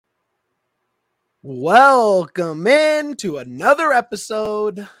Welcome in to another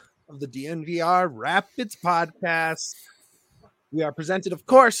episode of the DNVR Rapids podcast. We are presented, of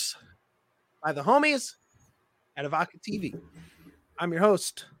course, by the homies at Avaka TV. I'm your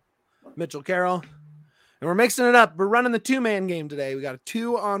host, Mitchell Carroll, and we're mixing it up. We're running the two-man game today. We got a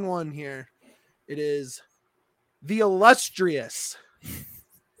 2-on-1 here. It is the illustrious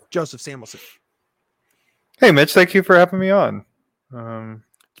Joseph Samuelson. Hey, Mitch, thank you for having me on.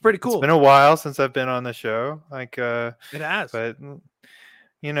 It's pretty cool. It's been a while since I've been on the show. It has. But,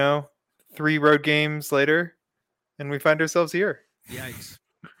 3 road games later, and we find ourselves here.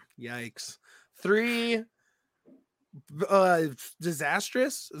 Yikes. 3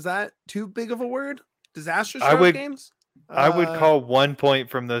 disastrous? Is that too big of a word? Disastrous road games? I would call 1 point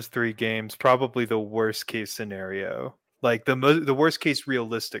from those 3 games probably the worst case scenario. Like the worst case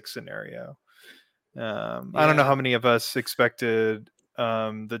realistic scenario. I don't know how many of us expected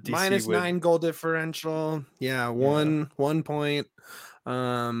the DC minus 9 goal differential. One point.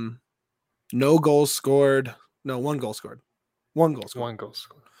 No goals scored. No, 1 goal scored. 1 goal scored. 1 goal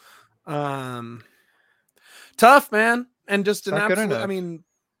scored. Tough, man. And just an absolute, I mean,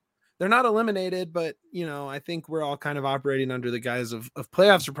 they're not eliminated, but I think we're all kind of operating under the guise of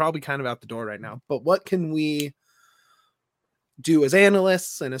playoffs are probably kind of out the door right now. But what can we do as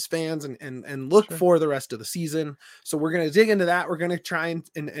analysts and as fans and look for the rest of the season? So we're going to dig into that. We're going to try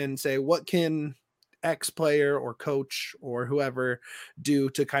and say, what can X player or coach or whoever do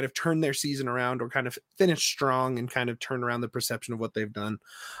to kind of turn their season around or kind of finish strong and kind of turn around the perception of what they've done.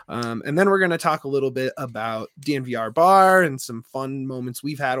 And then we're going to talk a little bit about DNVR bar and some fun moments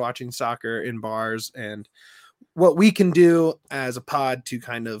we've had watching soccer in bars and what we can do as a pod to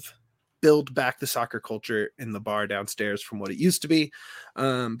kind of build back the soccer culture in the bar downstairs from what it used to be.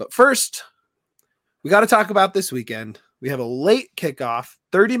 But first, we got to talk about this weekend. We have a late kickoff,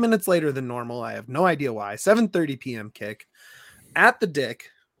 30 minutes later than normal. I have no idea why. 7:30 p.m. kick at the Dick.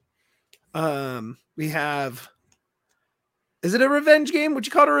 We have... Is it a revenge game? Would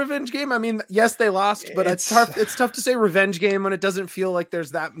you call it a revenge game? I mean, yes, they lost, but it's tough to say revenge game when it doesn't feel like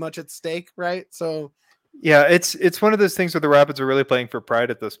there's that much at stake, right? So... Yeah, it's one of those things where the Rapids are really playing for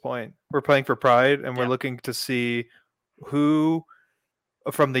pride at this point. We're playing for pride, and we're looking to see who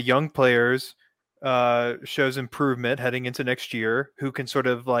from the young players shows improvement heading into next year, who can sort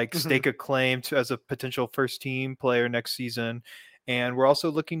of like stake a claim to as a potential first team player next season. And we're also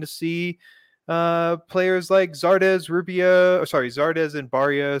looking to see players like Zardes and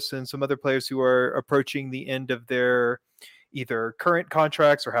Barrios and some other players who are approaching the end of their either current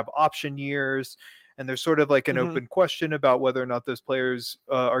contracts or have option years. And there's sort of like an open question about whether or not those players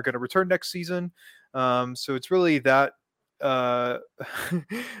are going to return next season. So it's really that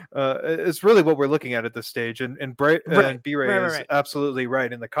it's really what we're looking at this stage. And B-Ray is absolutely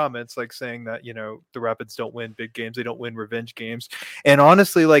right in the comments, like saying that, the Rapids don't win big games. They don't win revenge games. And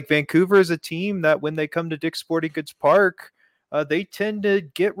honestly, like Vancouver is a team that when they come to Dick's Sporting Goods Park, they tend to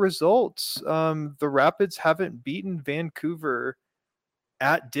get results. The Rapids haven't beaten Vancouver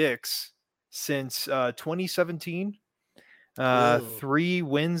at Dick's since 2017. 3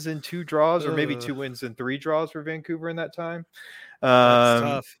 wins and 2 draws, or maybe 2 wins and 3 draws for Vancouver in that time. That's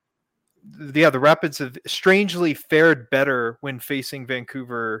tough. Yeah, the Rapids have strangely fared better when facing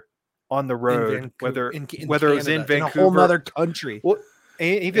Vancouver on the road, whether it was in Vancouver, in a whole other country. Well,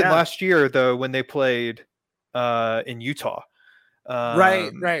 even last year though, when they played in Utah.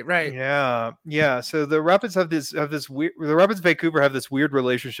 Right. Yeah. So the Rapids have this weird. The Rapids Vancouver have this weird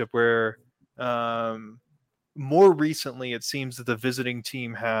relationship where, more recently, it seems that the visiting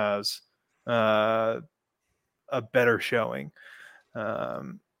team has a better showing,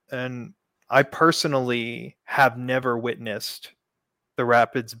 and I personally have never witnessed the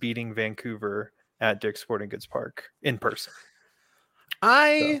Rapids beating Vancouver at Dick's Sporting Goods Park in person.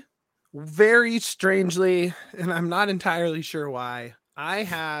 Very strangely, and I'm not entirely sure why, I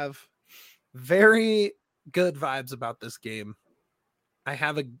have very good vibes about this game. I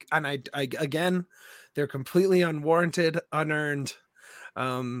again, they're completely unwarranted, unearned.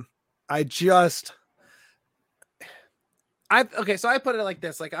 So I put it like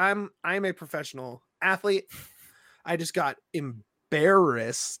this: like I'm a professional athlete. I just got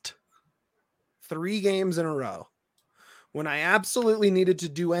embarrassed 3 games in a row when I absolutely needed to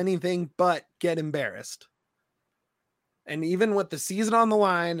do anything but get embarrassed. And even with the season on the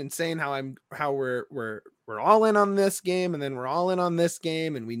line and saying how we're all in on this game, and then we're all in on this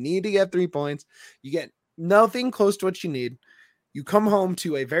game, and we need to get 3 points, you get nothing close to what you need. You come home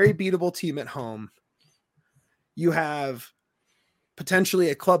to a very beatable team at home. You have potentially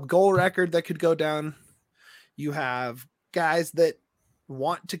a club goal record that could go down. You have guys that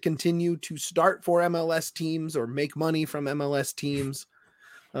want to continue to start for MLS teams or make money from MLS teams.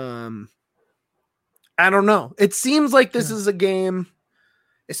 I don't know. It seems like this is a game,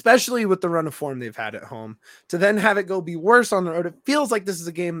 especially with the run of form they've had at home, to then have it go be worse on the road. It feels like this is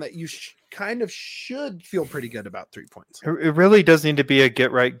a game that you kind of should feel pretty good about 3 points. It really does need to be a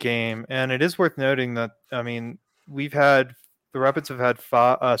get right game. And it is worth noting that, I mean, the Rapids have had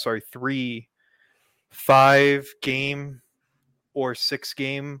 3 5-game or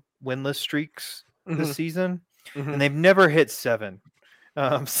 6-game winless streaks this season, and they've never hit 7.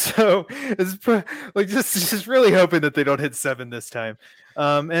 So it's like just really hoping that they don't hit 7 this time.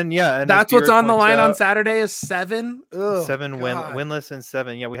 And that's what's on the line on Saturday is 7. Ugh, 7 winless and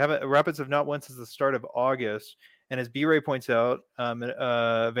 7. Yeah, we have Rapids have not won since the start of August. And as B-Ray points out,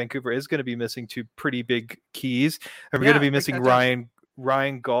 Vancouver is going to be missing 2 pretty big keys. And we're going to be missing Ryan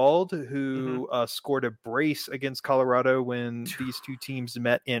Gauld, who scored a brace against Colorado when these 2 teams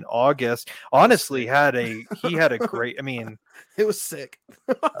met in August. Honestly, he had a great, I mean, it was sick.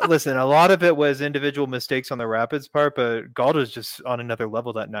 Listen, a lot of it was individual mistakes on the Rapids part, but Gauld was just on another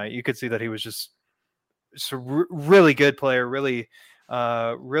level that night. You could see that he was just a really good player, really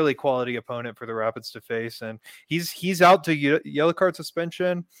quality opponent for the Rapids to face, and he's out to yellow card suspension.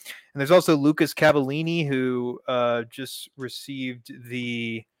 And there's also Lucas Cavallini, who just received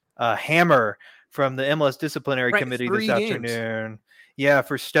the hammer from the MLS disciplinary committee this afternoon. Yeah,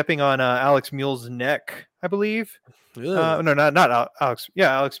 for stepping on Alex Mule's neck, I believe. No, not Alex.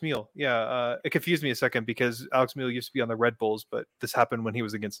 Yeah, Alex Mule. Yeah, it confused me a second because Alex Mule used to be on the Red Bulls, but this happened when he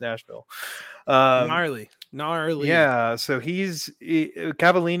was against Nashville. Gnarly. Yeah, so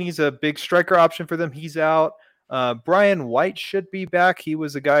Cavallini's a big striker option for them. He's out. Brian White should be back. He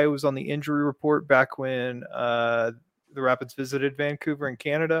was a guy who was on the injury report back when the Rapids visited Vancouver in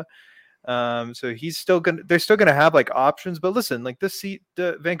Canada. So they're still gonna have like options. But listen, like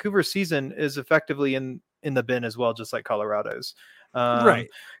the Vancouver season is effectively in the bin as well, just like Colorado's.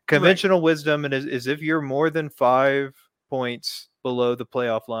 Conventional wisdom is if you're more than 5 points below the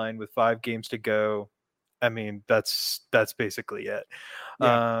playoff line with 5 games to go, I mean, that's basically it.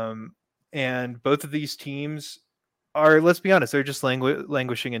 And both of these teams are, let's be honest, they're just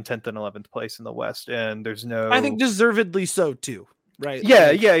languishing in 10th and 11th place in the West, and there's no, I think deservedly so too. Right.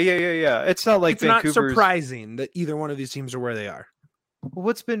 Yeah. It's not like it's not surprising that either one of these teams are where they are.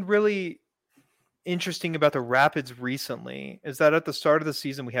 What's been really interesting about the Rapids recently is that at the start of the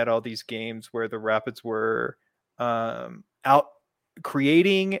season, we had all these games where the Rapids were out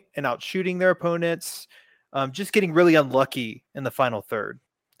creating and out shooting their opponents, just getting really unlucky in the final third.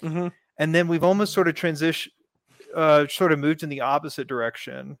 And then we've almost sort of moved in the opposite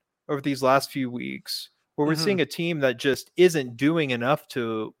direction over these last few weeks, where we're seeing a team that just isn't doing enough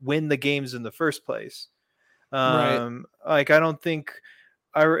to win the games in the first place. Like, I don't think,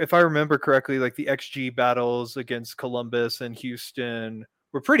 if I remember correctly, like the XG battles against Columbus and Houston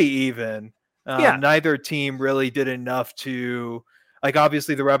were pretty even. Neither team really did enough to, like,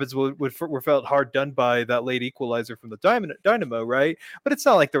 obviously the Rapids were felt hard done by that late equalizer from the Dynamo, right? But it's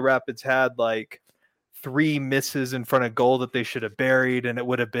not like the Rapids had like 3 misses in front of goal that they should have buried, and it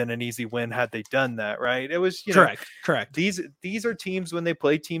would have been an easy win had they done that, right? It was, correct. These are teams, when they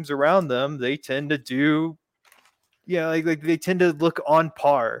play teams around them, they tend to do, like they tend to look on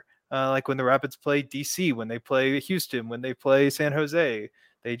par. Like when the Rapids play DC, when they play Houston, when they play San Jose,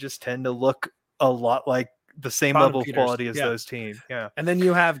 they just tend to look a lot like the same level of quality as those teams. Yeah. And then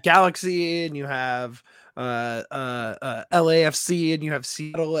you have Galaxy, and you have LAFC, and you have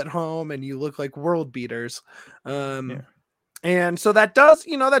Seattle at home, and you look like world beaters. And so that does,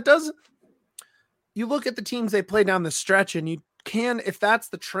 you look at the teams they play down the stretch, and you can, if that's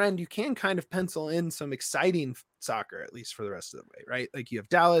the trend, you can kind of pencil in some exciting soccer, at least for the rest of the way, right? Like you have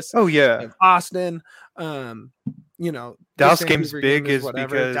Dallas. Oh yeah. You have Austin. Dallas game's big is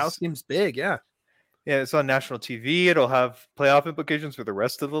because Dallas game's big. Yeah. Yeah, it's on national TV. It'll have playoff implications for the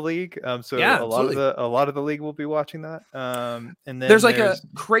rest of the league. So a lot of the league will be watching that. And then there's a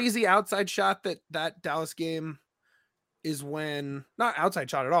crazy outside shot that Dallas game is when, not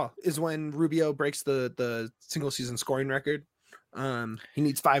outside shot at all, is when Rubio breaks the single season scoring record. He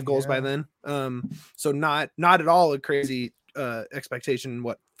needs 5 goals by then. So not at all a crazy expectation.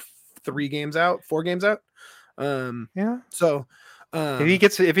 What, 4 games out? So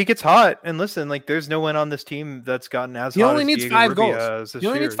if he gets hot, and listen, like there's no one on this team that's gotten as hot. He only needs 5 goals. He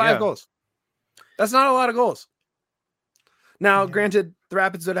only needs 5 goals. That's not a lot of goals. Now, granted, the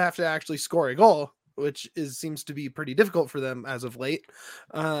Rapids would have to actually score a goal, which seems to be pretty difficult for them as of late.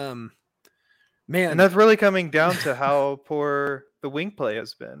 Man, and that's really coming down to how poor the wing play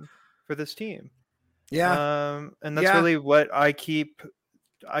has been for this team. Yeah. And that's really what I keep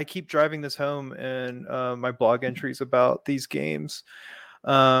I keep driving this home in my blog entries about these games.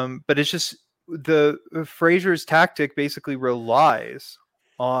 But it's just the Frazier's tactic basically relies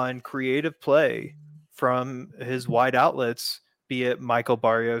on creative play from his wide outlets, be it Michael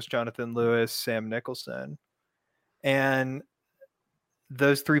Barrios, Jonathan Lewis, Sam Nicholson. And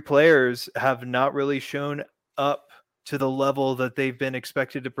those three players have not really shown up to the level that they've been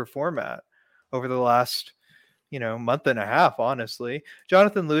expected to perform at over the last, month and a half, honestly.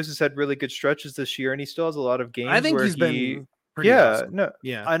 Jonathan Lewis has had really good stretches this year, and he still has a lot of games I think where he's been pretty awesome. no,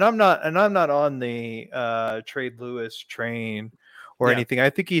 Yeah. and I'm not on the trade Lewis train or anything. I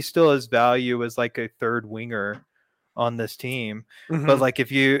think he still has value as like a third winger on this team. But like if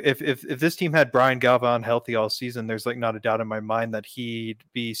this team had Brian Galvan healthy all season, there's like not a doubt in my mind that he'd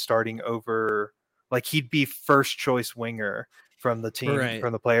be starting over, like he'd be first choice winger from the team,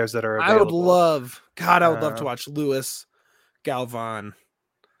 from the players that are available. I would love to watch Lewis, Galvan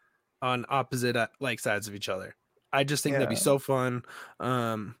on opposite sides of each other. I just think that'd be so fun.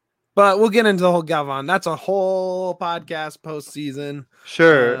 But we'll get into the whole Galvan. That's a whole podcast postseason.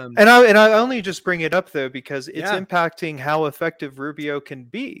 Sure. And I only just bring it up though because it's impacting how effective Rubio can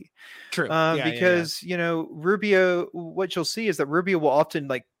be. True. Because Rubio, what you'll see is that Rubio will often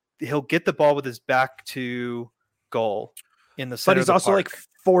he'll get the ball with his back to goal in the center. But he's also park.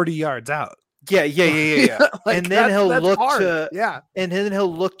 40 yards out. Yeah. And then he'll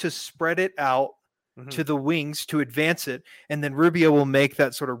look to spread it out to the wings to advance it, and then Rubio will make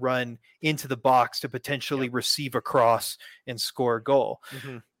that sort of run into the box to potentially receive a cross and score a goal.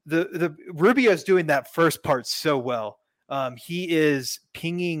 The Rubio's doing that first part so well. He is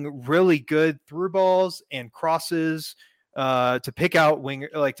pinging really good through balls and crosses to pick out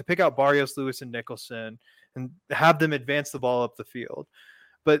Barrios, Lewis, and Nicholson and have them advance the ball up the field.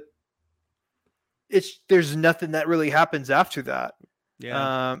 But there's nothing that really happens after that.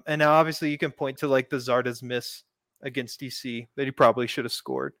 Yeah. And now obviously you can point to the Zardes miss against DC that he probably should have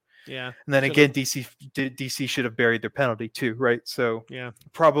scored. Yeah. And then again, DC should have buried their penalty too, right? So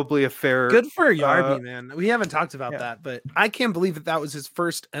probably a fair. Good for Yarby, man. We haven't talked about that, but I can't believe that was his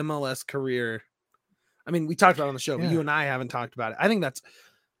first MLS career. I mean, we talked about it on the show, but you and I haven't talked about it. I think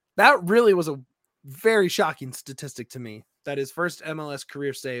that really was a very shocking statistic to me. That his first MLS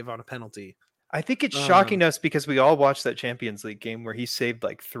career save on a penalty. I think it's shocking to us because we all watched that Champions League game where he saved 2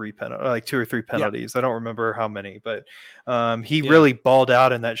 or 3 penalties. I don't remember how many, but he really balled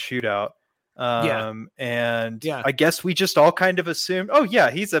out in that shootout. And I guess we just all kind of assumed,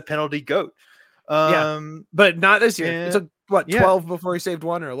 he's a penalty goat. But not this year. It took 12 before he saved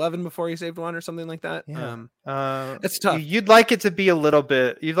one, or 11 before he saved one, or something like that. It's tough. You'd like it to be a little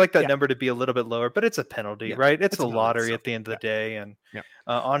bit. You'd like that number to be a little bit lower, but it's a penalty, right? It's a lottery at the end of the day, and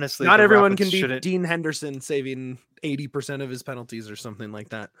honestly, not everyone can be Dean Henderson saving 80% of his penalties or something like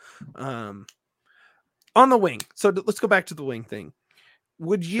that. On the wing. So let's go back to the wing thing.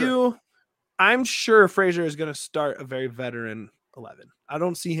 Would you? I'm sure Frazier is going to start a very veteran 11. I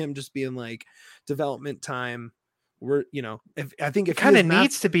don't see him just being development time. I think it kind of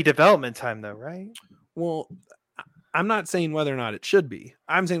needs to be development time though, right? Well, I'm not saying whether or not it should be.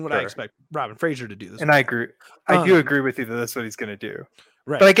 I'm saying what I expect Robin Frazier to do this. And I agree. I do agree with you that that's what he's going to do.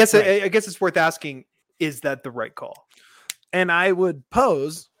 Right. But I guess it's worth asking, is that the right call? And I would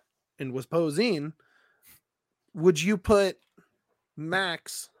pose, and was posing, would you put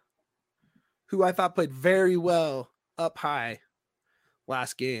Max, who I thought played very well up high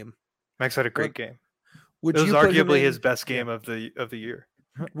last game? Max had a great game. It was arguably his best game of the year.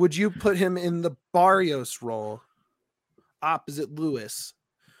 Would you put him in the Barrios role opposite Lewis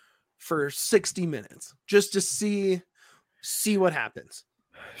for 60 minutes just to see what happens?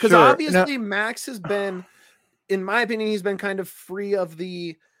 Because obviously Max has been, in my opinion, he's been kind of free of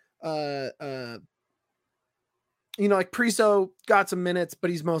the Priso got some minutes,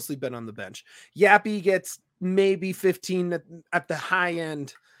 but he's mostly been on the bench. Yappy gets maybe 15 at the high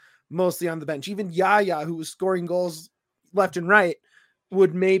end, mostly on the bench. Even Yaya, who was scoring goals left and right,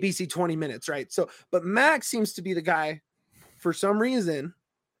 would maybe see 20 minutes, right? So, but Max seems to be the guy for some reason,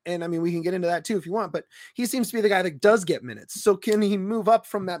 and I mean, we can get into that too if you want, but he seems to be the guy that does get minutes. So can he move up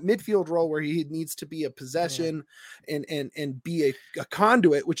from that midfield role where he needs to be a possession and be a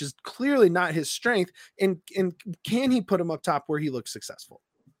conduit, which is clearly not his strength, and can he put him up top where he looks successful?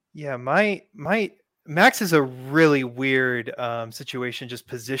 Yeah, my Max is a really weird situation, just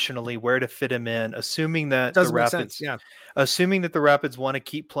positionally where to fit him in, assuming that the Rapids want to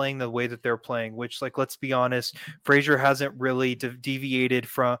keep playing the way that they're playing, which, let's be honest, Frazier hasn't really deviated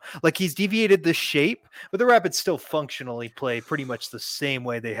from, he's deviated the shape, but the Rapids still functionally play pretty much the same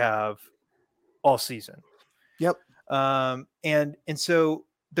way they have all season. Yep. And so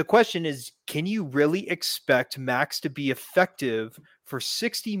the question is, can you really expect Max to be effective for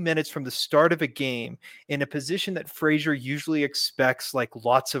 60 minutes from the start of a game in a position that Frazier usually expects like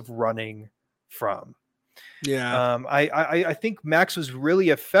lots of running from? Yeah. I think Max was really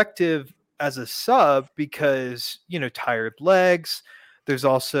effective as a sub because, tired legs. There's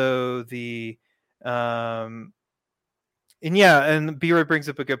also the and B-Roy brings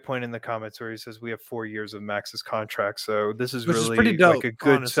up a good point in the comments where he says we have 4 years of Max's contract. So this is Which is pretty really dope, like a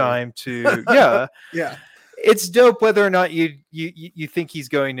good honestly. time to, yeah. It's dope whether or not you think he's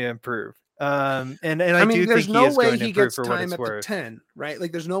going to improve. And I mean, do there's think no he is way going to he improve gets for what time it's at worth. the 10, right?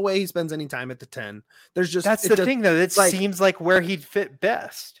 Like there's no way he spends any time at the 10. There's just That's the thing though. It seems like where he'd fit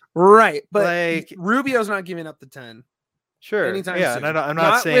best. Right. But like Rubio's not giving up the 10. Sure. Anytime yeah, soon. and I'm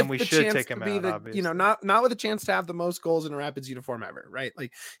not saying we the should chance take to him be out, obviously. not with a chance to have the most goals in a Rapids uniform ever, right?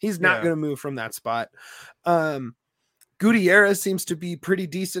 Like he's not going to move from that spot. Gutierrez seems to be pretty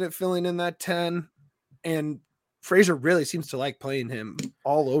decent at filling in that 10, and Frazier really seems to like playing him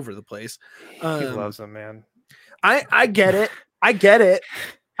all over the place. He loves him, man. I get it. I get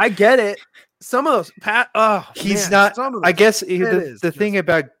it. Some of those he's not. I guess the thing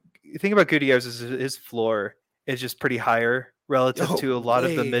about Gutierrez is his floor is just pretty higher relative to a lot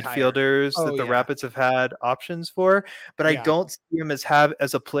of the midfielders that the Rapids have had options for. But I don't see him as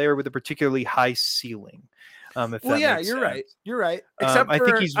a player with a particularly high ceiling. You're right. You're right. Except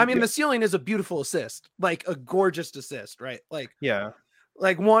the ceiling is a beautiful assist, like a gorgeous assist, right? Like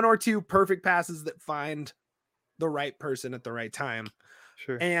one or two perfect passes that find the right person at the right time.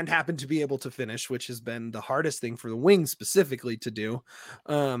 Sure. And happen to be able to finish, which has been the hardest thing for the wing specifically to do.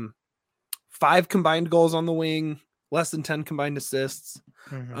 5 combined goals on the wing, less than 10 combined assists.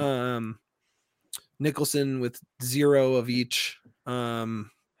 Mm-hmm. Nicholson with 0 of each.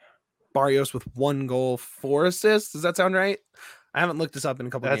 Barrios with 1 goal, 4 assists. Does that sound right? I haven't looked this up in a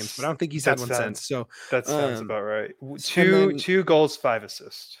couple games, but I don't think he's had one since. So that sounds about right. 2 goals, 5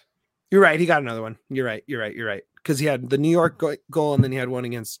 assists. You're right. He got another one. You're right. Because he had the New York goal and then he had one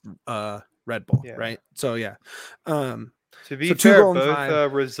against Red Bull, right? So yeah. To be fair,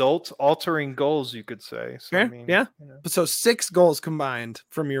 both result-altering goals, you could say. So, But so 6 goals combined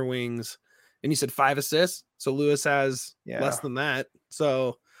from your wings, and you said 5 assists. So Lewis has less than that.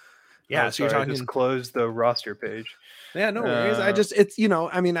 So so you're talking. I just closed the roster page. Yeah, no worries. At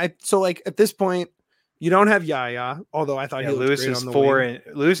this point, you don't have Yaya, although I thought he looked great on the wing.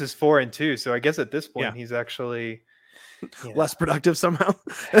 Lewis is 4-2, so I guess at this point he's actually less productive somehow.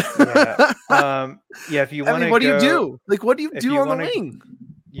 If you want to, what do you do? Like, what do you do on the wing?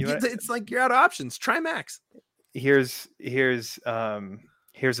 It's like you're out of options. Try Max. Here's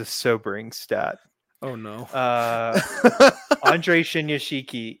a sobering stat. Oh no. Andrei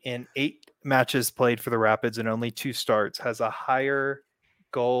Shinyashiki in 8 matches played for the Rapids and only 2 starts has a higher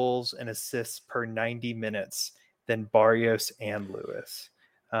goals and assists per 90 minutes than Barrios and Lewis.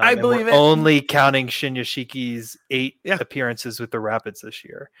 I believe it. Only counting Shinyashiki's 8 appearances with the Rapids this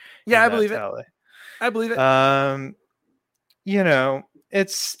year. Yeah, I believe it. I believe it.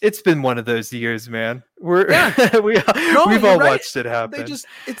 It's been one of those years, man. We've all watched it happen.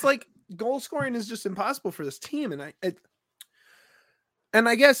 It's like goal scoring is just impossible for this team, and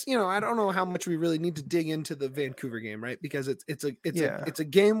I guess I don't know how much we really need to dig into the Vancouver game, right? Because it's a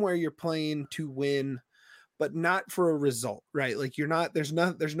game where you're playing to win, but not for a result, right? Like there's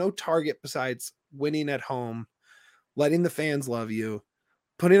no target besides winning at home, letting the fans love you,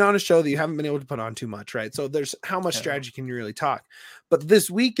 putting on a show that you haven't been able to put on too much, right? So there's how much strategy can you really talk? But this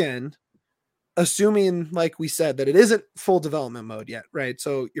weekend, assuming, like we said, that it isn't full development mode yet, right?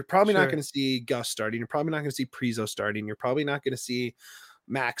 So you're probably not going to see Gus starting. You're probably not going to see Prizo starting. You're probably not going to see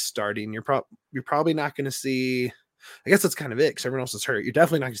Max starting. You're probably not going to see. I guess that's kind of it because everyone else is hurt. You're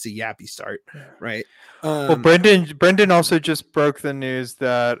definitely not going to see Yappy start, right? Well, Brendan also just broke the news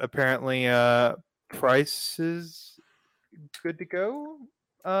that apparently Price is good to go.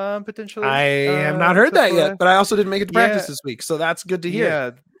 Potentially, I have not heard that yet, but I also didn't make it to practice this week, so that's good to hear. Yeah,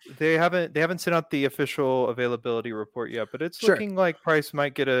 they haven't sent out the official availability report yet, but it's looking like Price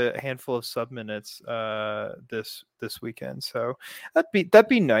might get a handful of sub minutes this weekend. So that'd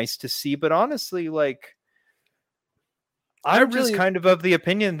be nice to see. But honestly, like I'm just kind of the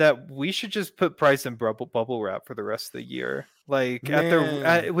opinion that we should just put Price in bubble wrap for the rest of the year. Like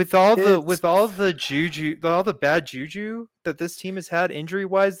with all the juju, all the bad juju that this team has had injury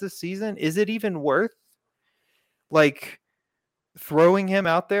wise this season, is it even worth like throwing him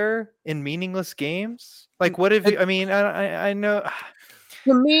out there in meaningless games? Like what if I know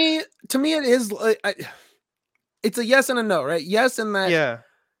to me it is it's a yes and a no, right? Yes, in that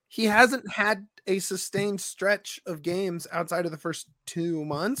he hasn't had a sustained stretch of games outside of the first 2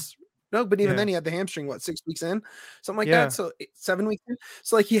 months. No, but even then he had the hamstring, 6 weeks in, something like that. So 7 weeks in.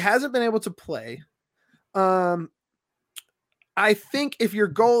 So like he hasn't been able to play. I think if your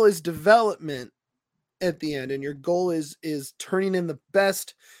goal is development at the end and your goal is turning in the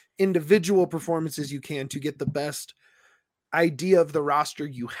best individual performances you can to get the best idea of the roster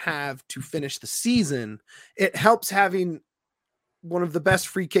you have to finish the season, it helps having one of the best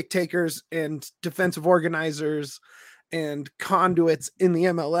free kick takers and defensive organizers and conduits in the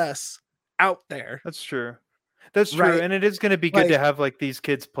MLS out there. That's true. That's true. Right? And it is going to be good to have like these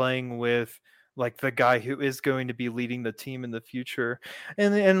kids playing with like the guy who is going to be leading the team in the future.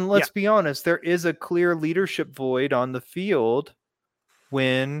 And let's be honest, there is a clear leadership void on the field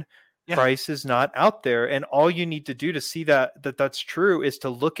when Price is not out there. And all you need to do to see that's true is to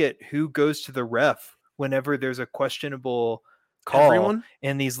look at who goes to the ref whenever there's a questionable call. Everyone?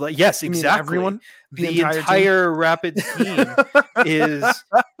 And these, yes, exactly. Everyone? The entire Rapids team is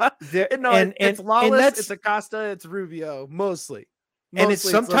there. It's Lawless, it's Acosta, it's Rubio, mostly. And it's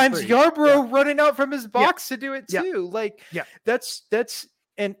sometimes Yarbrough running out from his box to do it too. Like that's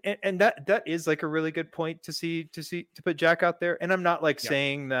and that is like a really good point to put Jack out there. And I'm not like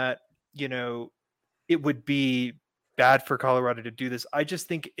saying that, you know, it would be bad for Colorado to do this. I just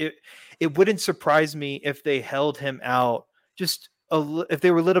think it wouldn't surprise me if they held him out, just if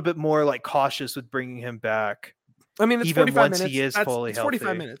they were a little bit more like cautious with bringing him back. I mean, it's even 45 once minutes. He is fully healthy.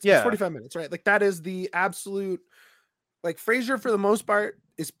 45 minutes. Yeah, it's 45 minutes, right? Like that is the absolute. Like Frazier, for the most part,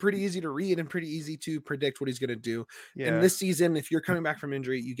 is pretty easy to read and pretty easy to predict what he's going to do. Yeah. And this season, if you're coming back from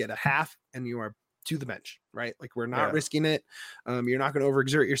injury, you get a half and you are to the bench, right? Like we're not risking it. You're not going to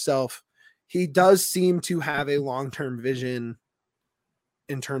overexert yourself. He does seem to have a long-term vision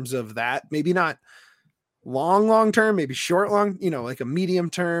in terms of that. Maybe not long term, maybe short, long, you know, like a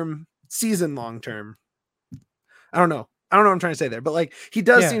medium term, season long term. I don't know what I'm trying to say there, but like he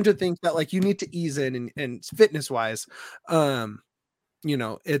does seem to think that like you need to ease in and fitness wise, you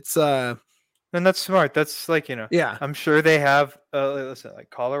know, it's and that's smart. That's like, you know, I'm sure they have listen, like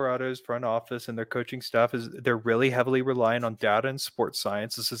Colorado's front office and their coaching staff they're really heavily reliant on data and sports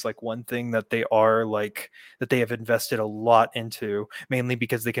science. This is like one thing that they have invested a lot into, mainly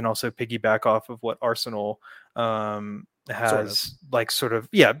because they can also piggyback off of what Arsenal has sort of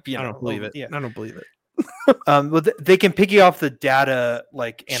I don't believe it. I don't believe it. Well, they can piggy off the data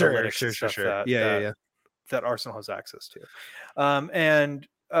like analytics and stuff that Arsenal has access to, and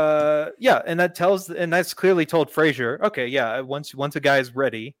that's clearly told Frazier, okay, once a guy is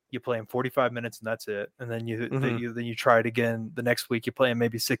ready, you play him 45 minutes and that's it, and then you try it again the next week, you play him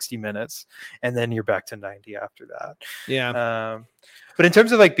maybe 60 minutes, and then you're back to 90 after that. But in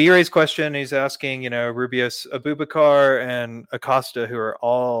terms of like B-Ray's question, he's asking, you know, Rubio, Abubakar, and Acosta, who are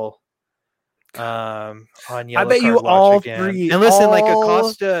all on yellow. I bet you all three. And listen, like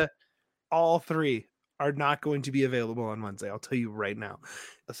Acosta, all three are not going to be available on Wednesday. I'll tell you right now.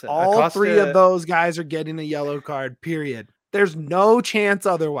 Listen, all Acosta, three of those guys are getting a yellow card. Period. There's no chance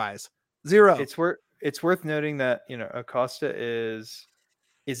otherwise. Zero. It's worth noting that, you know, Acosta is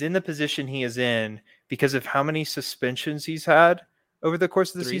in the position he is in because of how many suspensions he's had over the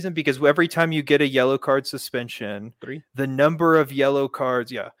course of the season. Because every time you get a yellow card suspension, the number of yellow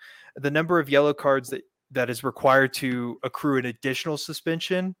cards, that is required to accrue an additional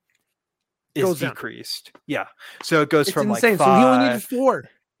suspension is decreased. Yeah. So it goes from insane. Like 5. So he only needed 4.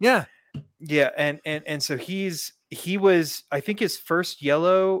 Yeah. Yeah. And so he was, I think his first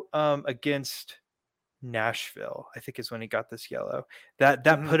yellow against Nashville, I think is when he got this yellow that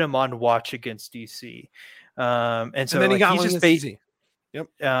put him on watch against DC. And so then he got he's just easy. Yep.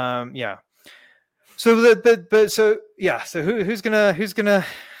 Yeah. So so who's gonna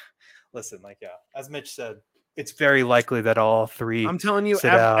listen, like, as Mitch said, it's very likely that all three. I'm telling you,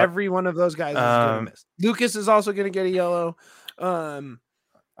 every one of those guys is going to miss. Lucas is also going to get a yellow.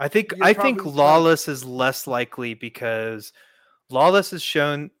 I think Lawless is less likely because Lawless has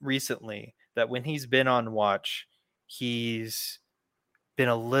shown recently that when he's been on watch, he's been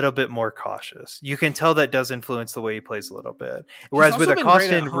a little bit more cautious. You can tell that does influence the way he plays a little bit. Whereas with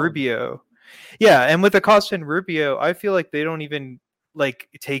Acosta and Rubio, and with Acosta and Rubio, I feel like they don't even like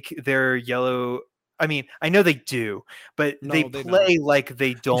take their yellow. I mean, I know they do, but they play like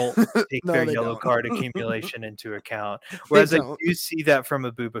they don't take their yellow card accumulation into account. Whereas I do see that from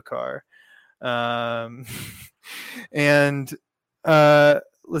Abubakar. And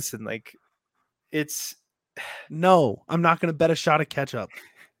listen, like it's no, I'm not going to bet a shot of ketchup.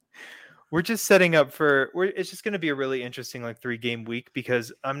 We're just setting up it's just going to be a really interesting like 3-game week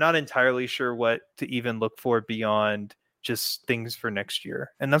because I'm not entirely sure what to even look for beyond just things for next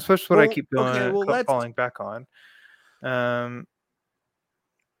year. And that's what I keep falling back on.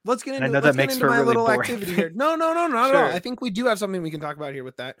 Let's get I know that makes for a really boring activity here. No, not at all. I think we do have something we can talk about here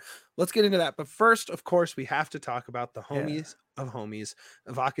with that. Let's get into that. But first, of course, we have to talk about the homies of homies,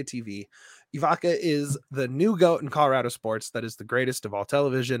 Evoca TV. Evoca is the new GOAT in Colorado sports that is the greatest of all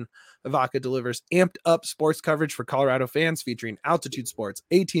television. Evoca delivers amped up sports coverage for Colorado fans featuring Altitude Sports,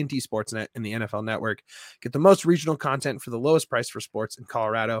 AT&T Sportsnet, and the NFL Network. Get the most regional content for the lowest price for sports in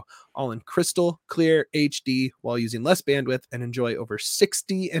Colorado, all in crystal clear HD while using less bandwidth, and enjoy over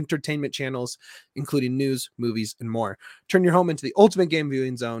 60 entertainment channels, including news, movies, and more. Turn your home into the ultimate game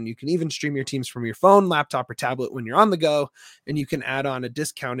viewing zone. You can even stream your teams from your phone, laptop, or tablet when you're on the go, and you can add on a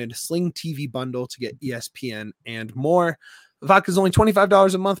discounted Sling TV bundle to get ESPN and more. Evoca is only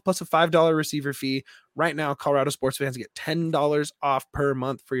 $25 a month plus a $5 receiver fee. Right now, Colorado sports fans get $10 off per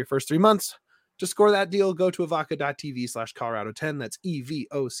month for your first 3 months. To score that deal, go to evoca.tv/Colorado10. That's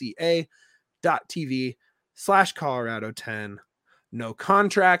EVOCA.tv/Colorado10. No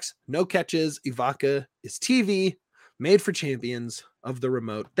contracts, no catches. Evoca is TV made for champions of the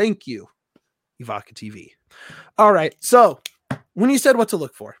remote. Thank you, Evoca TV. All right. So when you said what to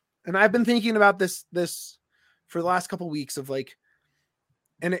look for, and I've been thinking about this for the last couple of weeks of like,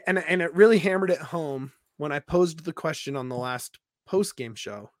 and it really hammered it home when I posed the question on the last post-game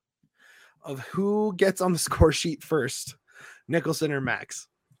show of who gets on the score sheet first, Nicholson or Max,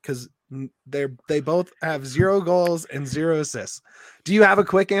 because they both have 0 goals and 0 assists. Do you have a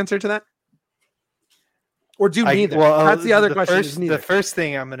quick answer to that? Or do neither? That's the other question. The first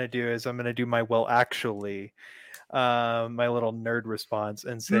thing I'm going to do is I'm going to do my my little nerd response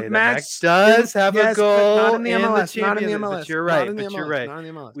and say that Max does have a goal not in the MLS, not in the MLS. But you're right.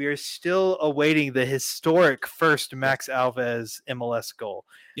 We are still awaiting the historic first Max Alves MLS goal.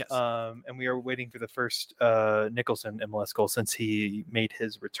 Yes. And we are waiting for the first Nicholson MLS goal since he made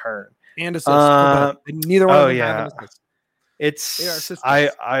his return. And assist. Neither one of them have an assist.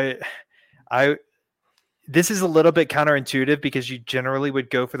 This is a little bit counterintuitive because you generally would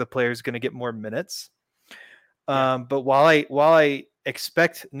go for the player who's going to get more minutes. But while I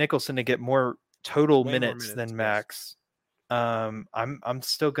expect Nicholson to get more total minutes than Max, I'm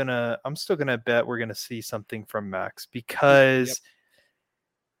still gonna bet we're gonna see something from Max because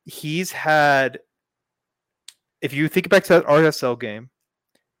he's had. If you think back to that RSL game,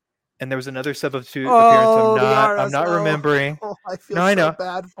 and there was another substitute appearance. I'm not remembering. I feel I know.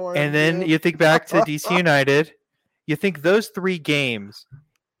 Bad for him. And then you think back to DC United. You think those 3 games.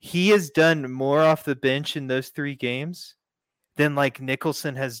 He has done more off the bench in those 3 games than like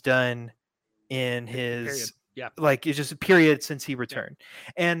Nicholson has done in his it's just a period since he returned.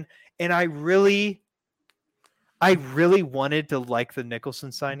 And I really wanted to like the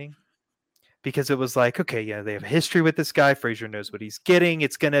Nicholson signing because it was like, okay, yeah, they have a history with this guy. Fraser knows what he's getting.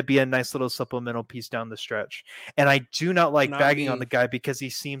 It's going to be a nice little supplemental piece down the stretch. And I do not like bagging on the guy because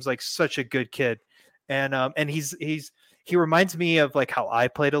he seems like such a good kid. And he reminds me of like how I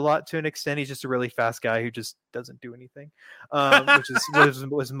played a lot to an extent. He's just a really fast guy who just doesn't do anything, which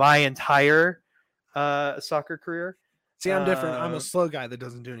was my entire soccer career. See, I'm different. I'm a slow guy that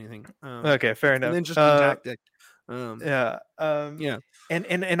doesn't do anything. Okay, fair enough. An interesting tactic. And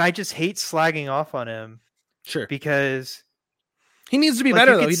I just hate slagging off on him. Sure, because he needs to be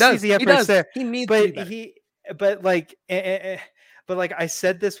better. Though he does. He needs to be better. But like I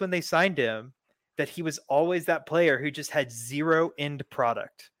said this when they signed him. That he was always that player who just had 0 end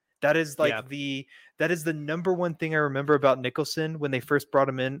product. That is the number one thing I remember about Nicholson when they first brought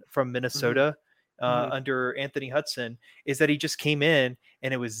him in from Minnesota under Anthony Hudson is that he just came in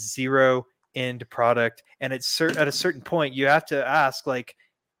and it was 0 end product. And at a certain point you have to ask, like,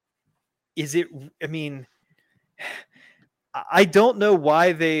 is it, I mean, I don't know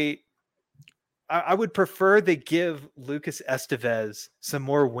why I would prefer they give Lucas Estevez some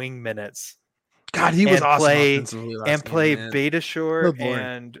more wing minutes. God, he was awesome. Play Betashore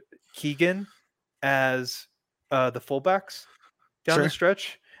and Keegan as the fullbacks down the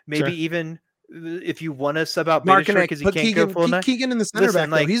stretch. Maybe even if you want to sub out Betashore because he can't go full night. Keegan in the center back,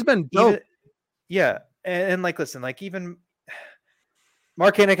 like, he's been dope. And listen, like even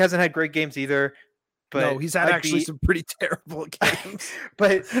Mark Hannick hasn't had great games either. But no, he's had some pretty terrible games.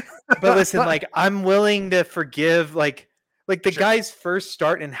 but listen, like I'm willing to forgive like the guy's first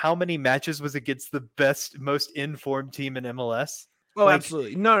start in how many matches was against the best, most informed team in MLS? Oh,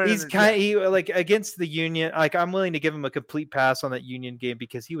 absolutely. No, he's like against the Union. Like I'm willing to give him a complete pass on that Union game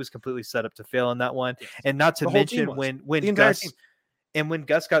because he was completely set up to fail in that one. Yes. And not to mention when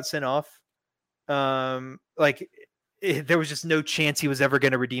Gus got sent off, there was just no chance he was ever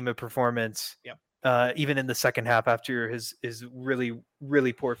going to redeem a performance even in the second half after his really,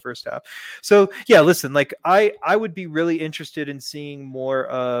 really poor first half. So yeah, listen, like I would be really interested in seeing more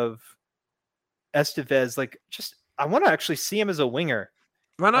of Estevez. Like I want to actually see him as a winger.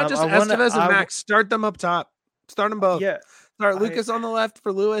 Why not just Estevez and Max? Start them up top. Start them both. Yeah. Start Lucas on the left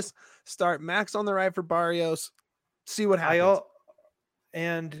for Lewis. Start Max on the right for Barrios. See what happens.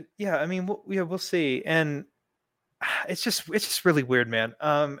 And yeah, I mean, we'll see. And it's just really weird, man.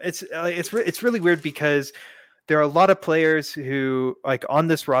 It's really weird because there are a lot of players who like on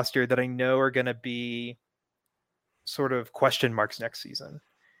this roster that I know are going to be sort of question marks next season.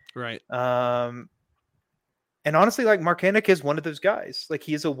 Right. And honestly, like Markanek is one of those guys. Like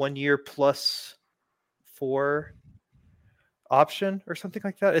he is a 1 year plus 4 option or something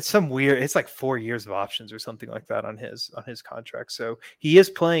like that. It's like 4 years of options or something like that on his contract. So he is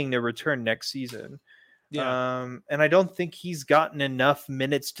playing to return next season. Yeah. And I don't think he's gotten enough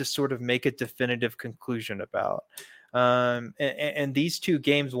minutes to sort of make a definitive conclusion about. And these 2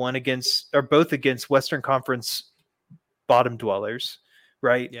 games, both against Western Conference bottom dwellers,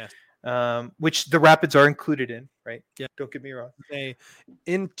 right? Yes. Which the Rapids are included in, right? Yeah. Don't get me wrong. A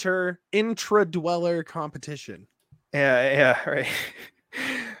intra-dweller competition. Yeah, right.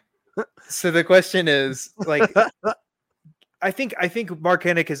 So the question is, like, I think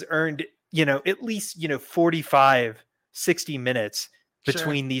Markanek has earned, at least, 45, 60 minutes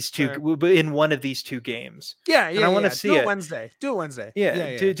between these two in one of these 2 games. Yeah. And I want to see do it Wednesday. Do it Wednesday.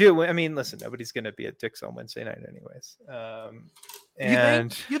 Yeah. Do it. I mean, listen, nobody's going to be at Dick's on Wednesday night anyways.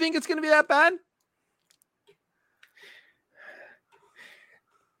 You think it's going to be that bad?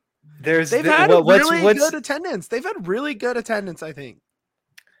 They've had really good attendance. They've had really good attendance, I think.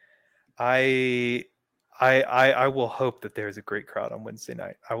 I will hope that there's a great crowd on Wednesday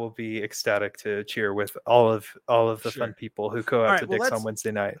night. I will be ecstatic to cheer with all of the fun people who go out to Dick's on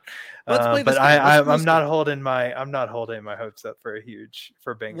Wednesday night. But I'm not holding my hopes up for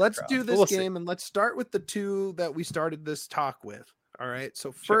a banger. Let's crowd. do this game and let's start with the 2 that we started this talk with. All right.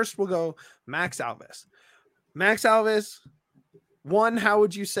 So first we'll go Max Alves. Max Alves, 1, how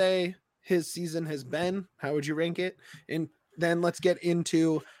would you say his season has been? How would you rank it? And then let's get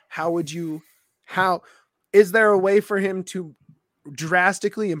into how is there a way for him to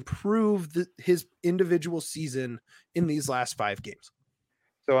drastically improve his individual season in these last 5 games?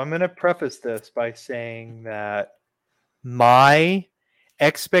 So I'm going to preface this by saying that my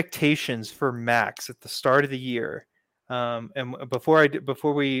expectations for Max at the start of the year, and before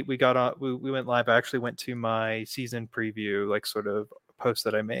we got on, we went live. I actually went to my season preview, like sort of post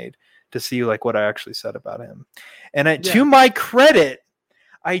that I made to see like what I actually said about him. And to my credit,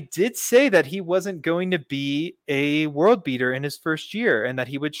 I did say that he wasn't going to be a world beater in his first year and that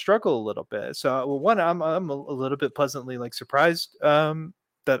he would struggle a little bit. So I'm a little bit pleasantly like surprised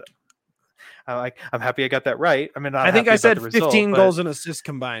that I'm happy I got that right. I mean, I think I said 15 goals and assists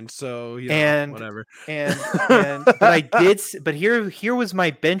combined. So whatever. But I did. But here was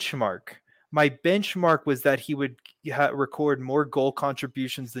my benchmark. My benchmark was that he would record more goal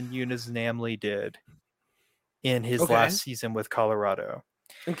contributions than Eunice Namley did in his last season with Colorado.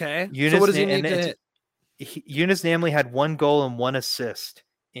 Okay. So what does he need to hit? Eunice Namley had 1 goal and 1 assist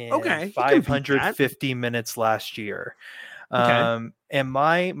in 550 minutes last year. And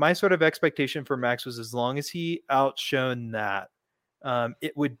my sort of expectation for Max was as long as he outshone that,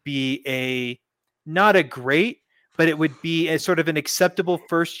 it would be not a great, but it would be a sort of an acceptable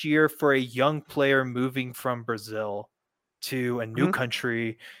first year for a young player moving from Brazil to a new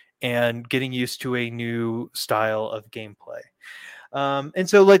country and getting used to a new style of gameplay. And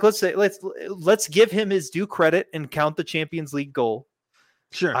so like, let's give him his due credit and count the Champions League goal.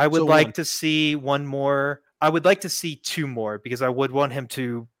 Sure. I would like to see 1 more. I would like to see 2 more because I would want him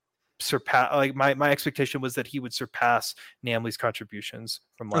to surpass. Like my expectation was that he would surpass Namley's contributions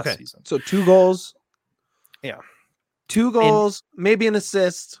from last season. So 2 goals. Yeah. 2 goals, maybe an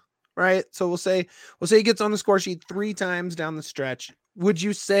assist, right? So we'll say he gets on the score sheet 3 times down the stretch. Would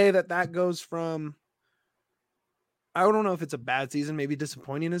you say that goes from, I don't know if it's a bad season, maybe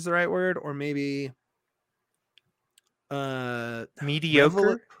disappointing is the right word, or maybe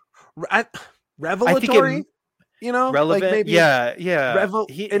mediocre, revelatory, relevant, like maybe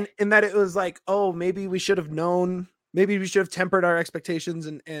in that it was like, oh, maybe we should have known, maybe we should have tempered our expectations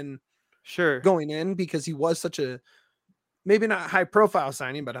and going in, because he was such a maybe not high profile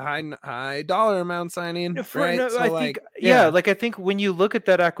signing, but a high dollar amount signing. Right? I think when you look at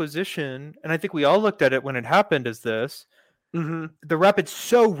that acquisition, and I think we all looked at it when it happened as this, the Rapids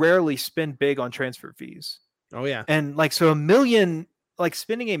so rarely spend big on transfer fees. Oh yeah. And like, so $1 million, like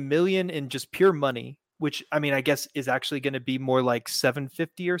spending $1 million in just pure money which I mean, I guess is actually going to be more like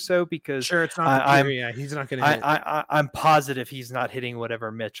 750 or so, because Sure, it's not the pure. Yeah, he's not going to hit. I'm positive he's not hitting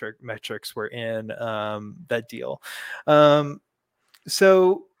whatever metrics were in that deal.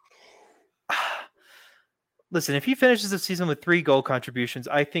 So listen, if he finishes the season with 3 goal contributions,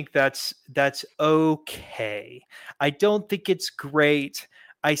 I think that's okay. I don't think it's great.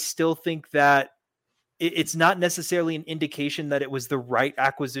 I still think that it's not necessarily an indication that it was the right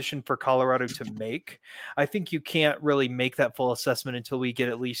acquisition for Colorado to make. I think you can't really make that full assessment until we get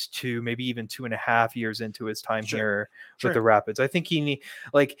at least 2, maybe even 2.5 years into his time here with the Rapids. I think he need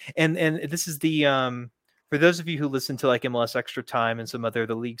and this is the for those of you who listen to like MLS Extra Time and some other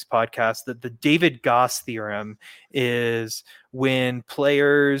the league's podcasts, that the David Goss theorem is when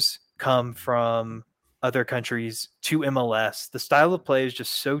players come from other countries to MLS, the style of play is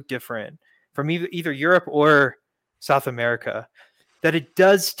just so different from either Europe or South America that it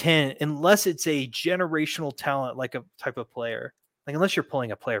does tend, unless it's a generational talent, like a type of player, like unless you're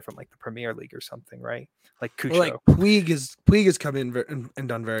pulling a player from like the Premier League or something, right? Like Cucho. Well, like Puig has come in and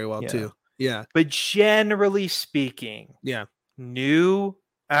done very well too. Yeah. But generally speaking, yeah, new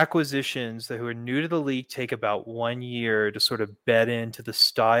acquisitions who are new to the league take about 1 year to sort of bed into the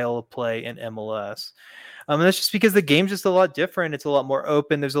style of play in MLS. And that's just because the game's just a lot different. It's a lot more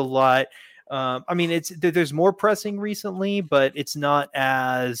open. There's a lot. I mean, there's more pressing recently, but it's not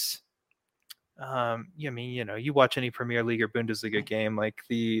as. I mean, you watch any Premier League or Bundesliga game, like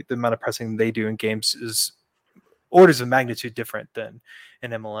the amount of pressing they do in games is orders of magnitude different than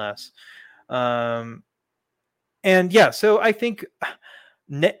in MLS. And yeah, so I think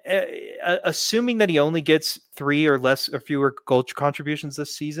assuming that he only gets 3 or less or fewer goal contributions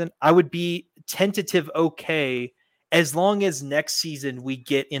this season, I would be tentative okay, as long as next season we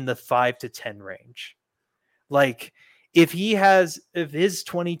get in the 5 to 10 range. Like if his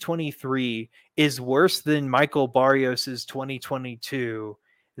 2023 is worse than Michael Barrios's 2022,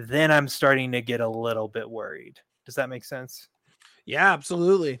 then I'm starting to get a little bit worried. Does that make sense? Yeah,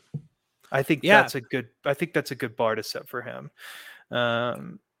 absolutely. I think that's a good bar to set for him.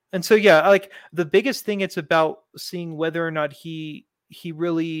 And so, yeah, like the biggest thing, it's about seeing whether or not he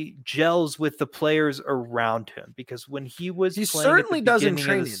really gels with the players around him, because when he was playing at the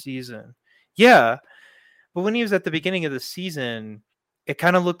beginning of the season, but when he was at the beginning of the season, it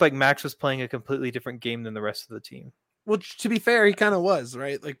kind of looked like Max was playing a completely different game than the rest of the team. Well, to be fair, he kind of was,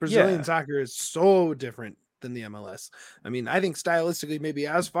 right? Like Brazilian soccer is so different than the MLS. I mean, I think stylistically maybe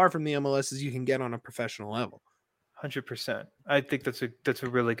as far from the MLS as you can get on a professional level. 100%. I think that's a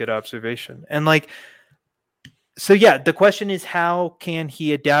really good observation. And like, so yeah, the question is, how can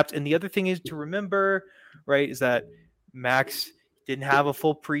he adapt? And the other thing is to remember, right, is that Max didn't have a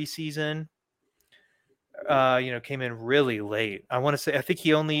full preseason. Came in really late. I want to say, I think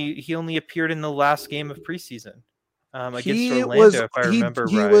he only appeared in the last game of preseason against Orlando, if I remember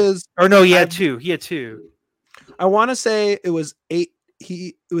right. He had two. I want to say it was 8.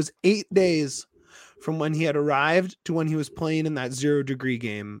 It was 8 days from when he had arrived to when he was playing in that 0 degree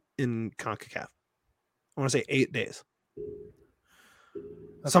game in CONCACAF. I want to say 8 days.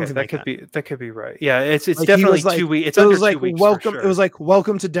 Okay, something that could be right. Yeah, it's like definitely 2 weeks. It's under 2 weeks. Welcome. For sure. It was like,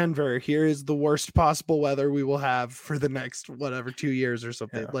 welcome to Denver. Here is the worst possible weather we will have for the next 2 years or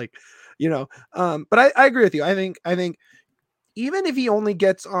something. Yeah. But I agree with you. I think even if he only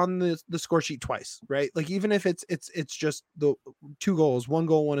gets on the score sheet twice, right? Like even if it's just the 2 goals, 1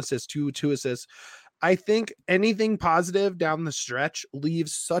 goal, 1 assist, two assists, I think anything positive down the stretch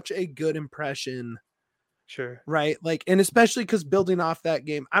leaves such a good impression. Sure. Right. Like, and especially because building off that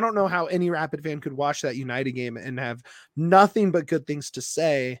game, I don't know how any Rapid fan could watch that United game and have nothing but good things to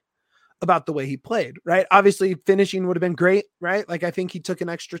say about the way he played. Right. Obviously finishing would have been great. Right. Like I think he took an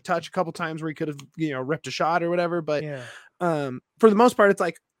extra touch a couple times where he could have, ripped a shot or whatever. But for the most part, it's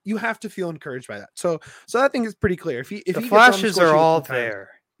like, you have to feel encouraged by that. So I think it's pretty clear. If the flashes are all there.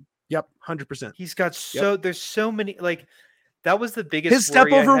 Yep. 100%. He's got there's so many, like, that was the biggest. His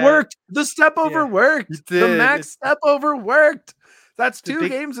step overworked. The step overworked. The Max step overworked. That's 2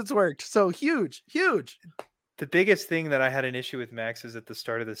 games it's worked. So huge. The biggest thing that I had an issue with Max is at the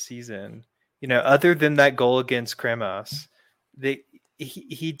start of the season, other than that goal against Cremas,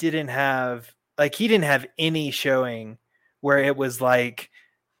 he didn't have any showing where it was like,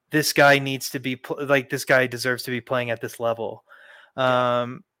 this guy needs to be this guy deserves to be playing at this level.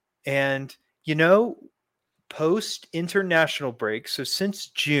 And post international break, so since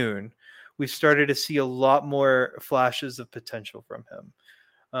June, we've started to see a lot more flashes of potential from him.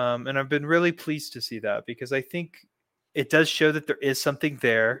 And I've been really pleased to see that, because I think it does show that there is something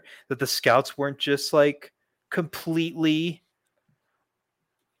there, that the scouts weren't just like completely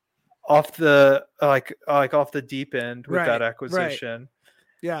off the off the deep end with that Right. acquisition.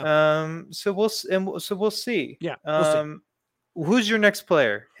 Yeah. So we'll see. Yeah. We'll see. Who's your next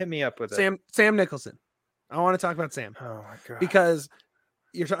player? Hit me up with it. Sam Nicholson. I want to talk about Sam. Oh my god. Because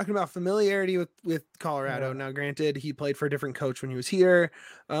you're talking about familiarity with Colorado. Yeah. Now, granted, he played for a different coach when he was here.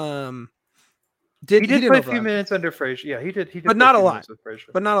 He did play a few minutes under Frazier. Yeah, he did. But not a lot.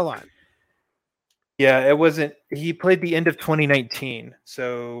 But not a lot. Yeah, it wasn't. He played the end of 2019.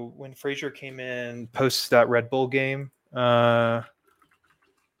 So when Frazier came in post that Red Bull game, I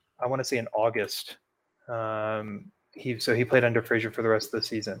want to say in August. He played under Frazier for the rest of the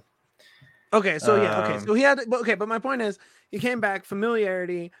season. Okay, so so he had. But my point is, he came back,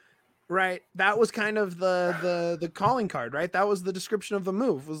 familiarity, right? That was kind of the calling card, right? That was the description of the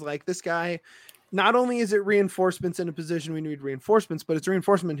move. Was like, this guy. Not only is it reinforcements in a position we need reinforcements, but it's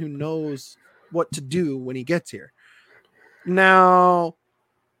reinforcement who knows what to do when he gets here. Now,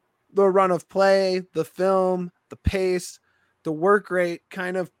 the run of play, the film, the pace, the work rate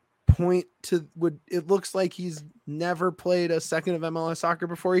kind of point to it looks like he's never played a second of MLS soccer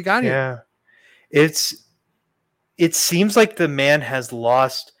before he got here. Yeah. It seems like the man has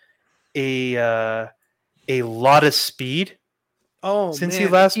lost a lot of speed. Oh, since man. he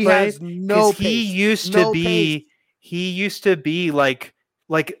last he played, has no pace. He used to be like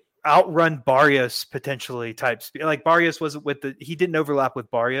outrun Barrios potentially type speed. Like Barrios wasn't he didn't overlap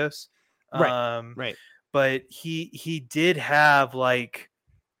with Barrios, right? But he did have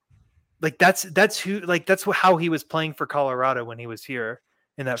that's how he was playing for Colorado when he was here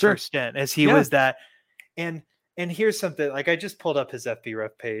in that first stint, as he was that. And here's something, like, I just pulled up his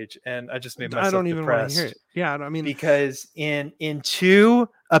FBref page and I just made myself I don't even depressed. want to hear it. Yeah, I mean, because in 2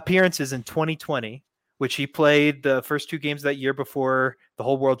 appearances in 2020, which he played the first 2 games that year before the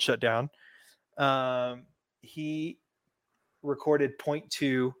whole world shut down, he recorded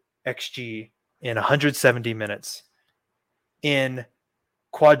 0.2 XG in 170 minutes. In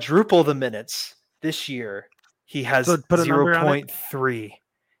quadruple the minutes this year, he has 0.3.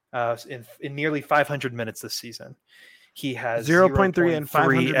 In nearly 500 minutes this season, he has 0.3 and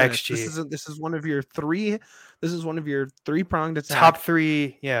 500 XG. Minutes. This is one of your 3. This is one of your 3-pronged attack. Top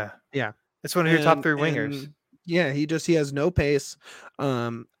 3, yeah. It's one of your top 3 wingers. Yeah, he has no pace.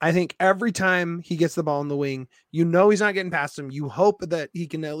 I think every time he gets the ball in the wing, he's not getting past him. You hope that he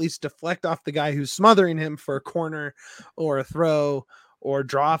can at least deflect off the guy who's smothering him for a corner or a throw or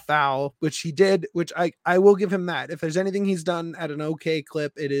draw a foul, which he did, which I will give him that. If there's anything he's done at an okay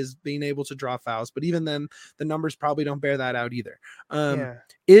clip, it is being able to draw fouls. But even then, the numbers probably don't bear that out either.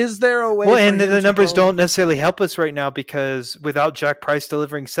 Is there a way? Well, and the numbers don't necessarily help us right now, because without Jack Price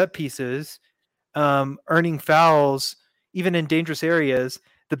delivering set pieces, earning fouls, even in dangerous areas,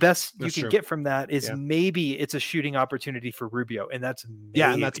 the best you can get from that is maybe it's a shooting opportunity for Rubio, and that's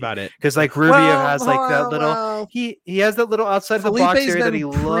and that's about it. Because like Rubio has like that little he has that little outside of the box area that he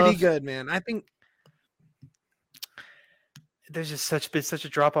loves. Pretty good, man. I think there's just such a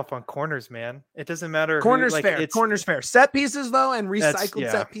drop off on corners, man. It doesn't matter. Corners fair. Corners fair. Set pieces though, and recycled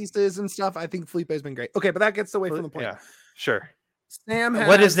set pieces and stuff. I think Felipe's been great. Okay, but that gets away from the point. Yeah, sure. Sam,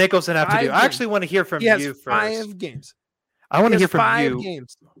 what does Nicholson have to do? Games. I actually want to hear from you first. 5 games. I want to hear from 5 you.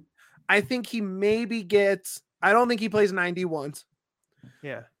 Games. I think he maybe gets. I don't think he plays 90 once.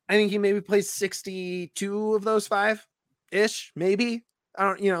 Yeah. I think he maybe plays 62 of those 5 ish. Maybe. I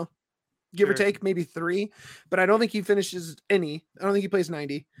don't. Give or take, maybe 3. But I don't think he finishes any. I don't think he plays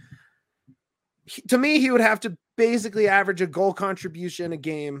 90. To me, he would have to basically average a goal contribution a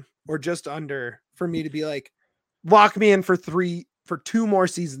game or just under for me to be like, lock me in for 2 more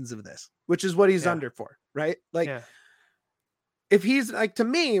seasons of this, which is what he's under for, right? Like. Yeah. If he's like, to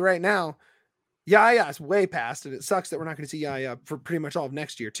me right now, Yaya's way past, and it sucks that we're not going to see Yaya for pretty much all of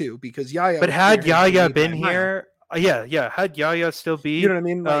next year too, because Yaya. But had Yaya been here, had Yaya still be, you know what I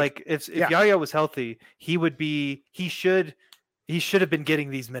mean? Like if Yaya was healthy, he would be. He should have been getting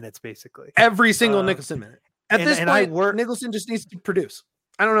these minutes basically every single Nicholson minute. At this point, Nicholson just needs to produce.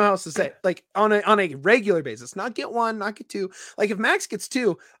 I don't know how else to say it. Like on a regular basis, not get 1, not get 2. Like if Max gets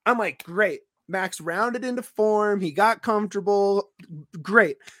 2, I'm like, great. Max rounded into form. He got comfortable.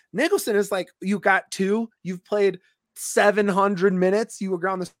 Great. Nicholson is like, you got 2. You've played 700 minutes. You were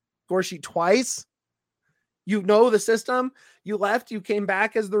on the score sheet twice. You know the system. You left. You came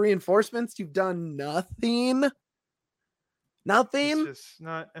back as the reinforcements. You've done nothing. Nothing. It's just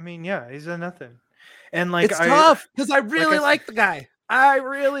not. I mean, he's done nothing. And like, it's tough because I really like the guy. I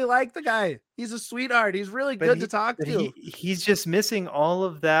really like the guy. He's a sweetheart. He's really good to talk to. He's just missing all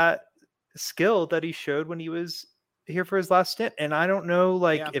of that skill that he showed when he was here for his last stint. And I don't know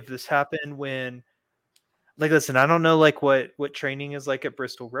if this happened when like, listen, I don't know like what training is like at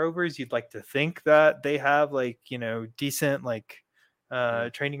Bristol Rovers. You'd like to think that they have like, decent like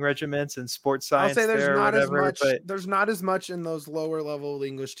training regiments and sports I'll say science there or whatever, but there's not as much in those lower level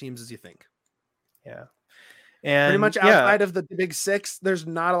English teams as you think. yeah. Pretty And much outside of the big six, there's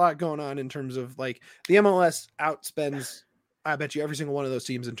not a lot going on in terms of like the MLS outspends, I bet you, every single one of those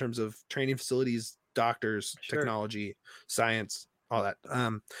teams in terms of training facilities, doctors, technology, science, all that.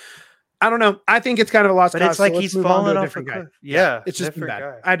 I don't know. I think it's kind of a lost but cause. it's like so he's move on to fallen a off a different guy. cliff. Yeah, it's just been bad.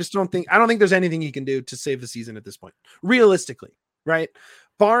 guy. I don't think there's anything he can do to save the season at this point. Realistically, right?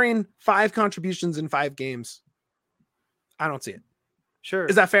 Barring 5 contributions in 5 games, I don't see it. Sure.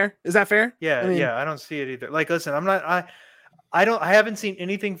 Is that fair? Yeah, I don't see it either. Like, listen, I haven't seen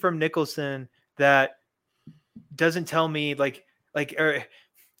anything from Nicholson that doesn't tell me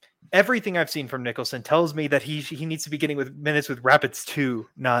everything I've seen from Nicholson tells me that he needs to be getting minutes with Rapids 2,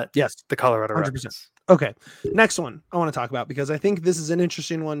 not the Colorado 100%. Rapids. Okay. Next one I want to talk about, because I think this is an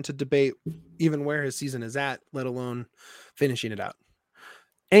interesting one to debate even where his season is at, let alone finishing it out.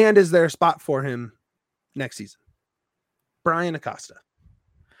 And is there a spot for him next season? Brian Acosta.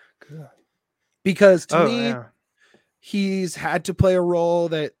 Good. Because to me, he's had to play a role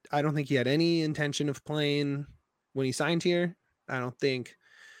that I don't think he had any intention of playing when he signed here. I don't think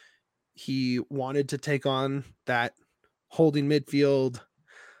he wanted to take on that holding midfield,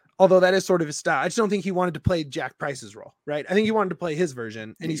 although that is sort of his style. I just don't think he wanted to play Jack Price's role, right? I think he wanted to play his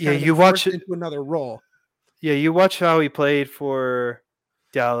version, and he's kind of forced into another role. Yeah, you watch how he played for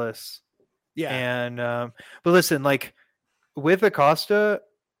Dallas. Yeah. And but listen, like with Acosta,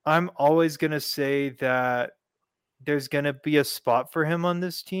 I'm always gonna say that there's gonna be a spot for him on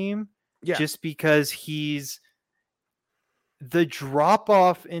this team. Yeah. Just because he's the drop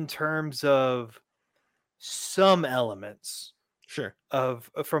off in terms of some elements. Sure.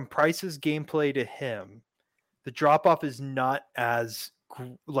 From Price's gameplay to him, the drop off is not as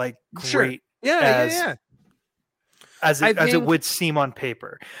great. Sure. As it would seem on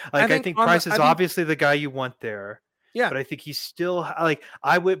paper. Like I think Price is obviously the guy you want there. Yeah. But I think he's still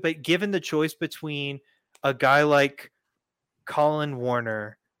but given the choice between a guy like Colin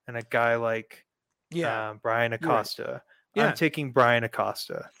Warner and a guy like Brian Acosta, I'm taking Brian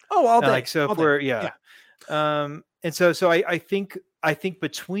Acosta. Oh, all day. And so I think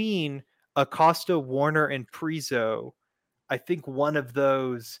between Acosta, Warner, and Prizo, I think one of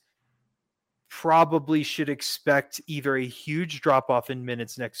those probably should expect either a huge drop off in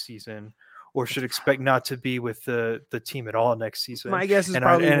minutes next season, or should expect not to be with the team at all next season. My guess is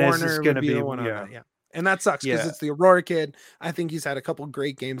probably Warner would be the one on that. And that sucks because it's the Aurora kid. I think he's had a couple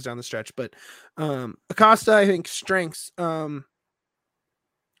great games down the stretch, but Acosta, I think strengths.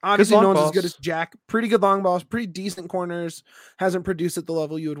 Obviously, no one's as good as Jack. Pretty good long balls, pretty decent corners. Hasn't produced at the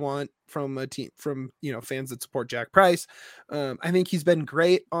level you would want from a team, from fans that support Jack Price. I think he's been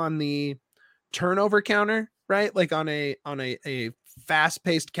great on the turnover counter, right? Like on a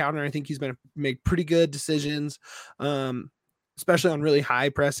fast-paced counter. I think he's made pretty good decisions, especially on really high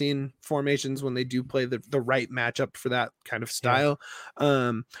pressing formations when they do play the right matchup for that kind of style.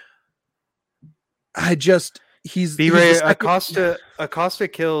 Acosta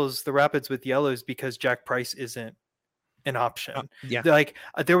kills the Rapids with yellows because Jack Price isn't an option.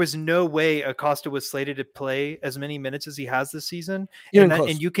 There was no way Acosta was slated to play as many minutes as he has this season,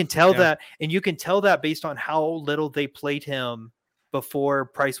 and you can tell that based on how little they played him before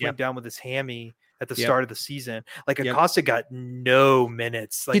Price went down with his hammy at the start of the season. Acosta got no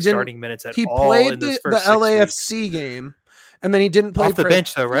minutes, starting minutes at all. He played in the LAFC game. And then he didn't play off the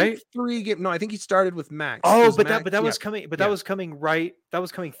bench though, right? 3 games. No, I think he started with Max. Oh, but that was coming. But that was coming right. That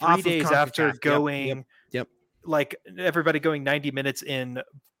was coming 3 days after going. Yep. Like everybody going 90 minutes in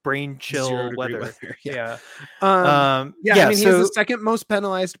brain chill weather. Yeah. I mean, he's the second most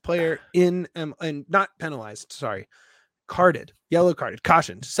penalized player and not penalized. Sorry, yellow carded,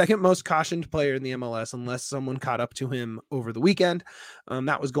 cautioned. Second most cautioned player in the MLS, unless someone caught up to him over the weekend.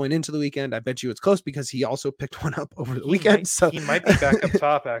 That was going into the weekend. I bet you it's close because he also picked one up over the weekend. So he might be back up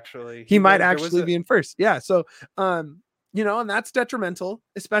top. Actually, he might actually be in first. Yeah. So, and that's detrimental,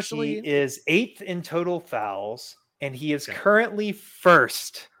 especially. He is 8th in total fouls, and he is currently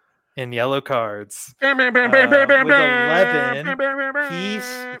first in yellow cards. With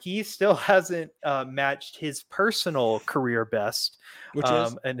 11, he still hasn't matched his personal career best, which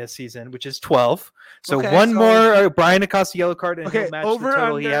is in this season, which is 12. So one more Brian Acosta yellow card, and he'll match the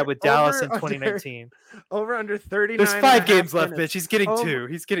total he had with Dallas in 2019. Over under 39. There's 5 games left, bitch. He's getting 2.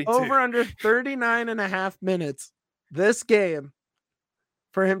 He's getting 2. Over under 39 and a half minutes this game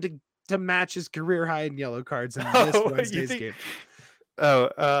for him to match his career high in yellow cards in this Wednesday's game.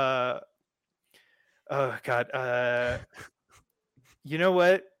 Oh God. You know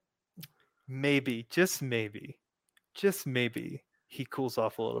what? Maybe, just maybe, he cools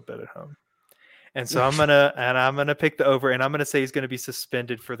off a little bit at home. And so I'm gonna pick the over, and I'm gonna say he's gonna be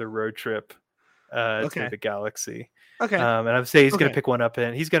suspended for the road trip to the Galaxy. Okay. And I'm saying he's gonna pick one up,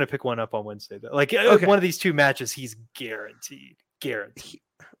 and he's gonna pick one up on Wednesday. Though, like one of these two matches, he's guaranteed.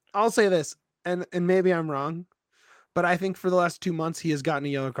 I'll say this, and maybe I'm wrong, but I think for the last 2 months he has gotten a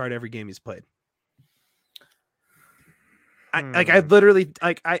yellow card every game he's played. I literally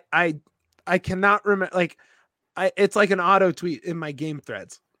I cannot remember. Like it's like an auto tweet in my game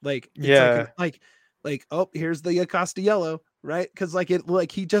threads. Like it's like oh, here's the Acosta yellow, right? Because like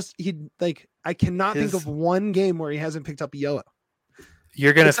I cannot think of one game where he hasn't picked up a yellow.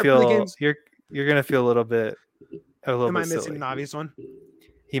 You're gonna feel you're gonna feel a little bit. Am I missing an obvious one?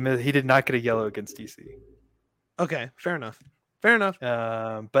 He did not get a yellow against DC. Okay, fair enough.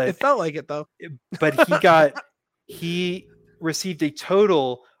 But it felt like it though. But he received a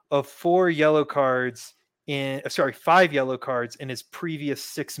total of 5 yellow cards in his previous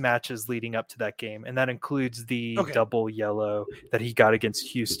 6 matches leading up to that game, and that includes the double yellow that he got against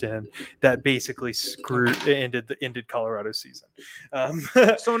Houston that basically ended Colorado's season.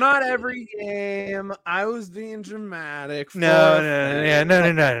 So not every game. I was being dramatic.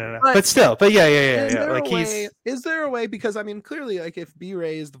 No. But still, yeah. Is there a way? Because I mean, clearly, like if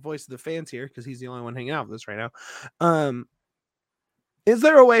B-Ray is the voice of the fans here, because he's the only one hanging out with us right now. Is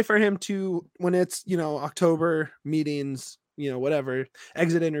there a way for him to, when it's, October meetings, whatever,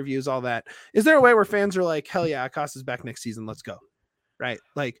 exit interviews, all that, is there a way where fans are like, hell yeah, Acosta's back next season, let's go, right?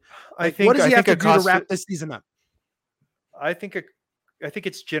 Like what does he have to do to wrap this season up? I think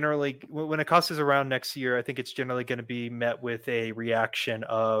it's generally, when Acosta's around next year, I think it's generally going to be met with a reaction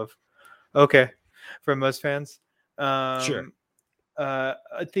of okay from most fans. Sure.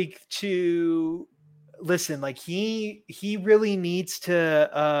 I think to listen, like he really needs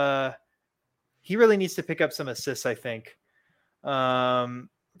to pick up some assists, I think, from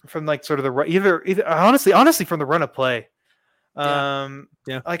like sort of the either honestly from the run of play.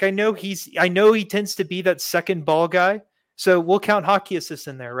 Like I know he tends to be that second ball guy, so we'll count hockey assists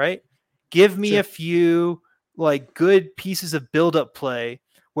in there, right? Give me a few like good pieces of build up play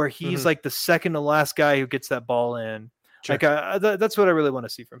where he's like the second to last guy who gets that ball in. Sure. Like that's what I really want to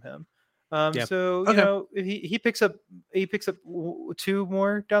see from him. So if he picks up 2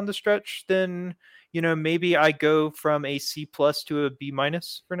 more down the stretch, then maybe I go from a C+ to a B-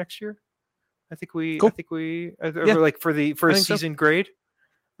 for next year. I think we like for a season grade.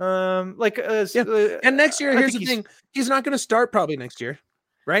 And next year, here's the thing: he's not going to start probably next year,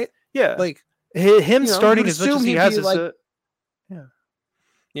 right? Yeah, like him starting as much as he has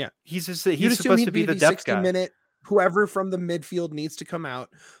he's supposed to be the depth guy. Minute. Whoever from the midfield needs to come out,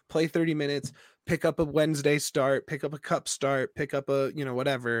 play 30 minutes, pick up a Wednesday start, pick up a cup start, pick up a,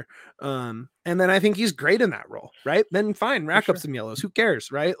 whatever. And then I think he's great in that role, right? Then fine, rack up some yellows. Who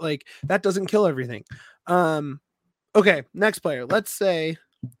cares, right? Like that doesn't kill everything. Okay, next player. Let's say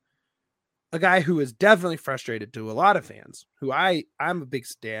a guy who is definitely frustrated to a lot of fans, who I'm a big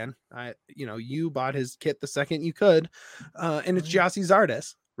stan. You bought his kit the second you could, and it's Gyasi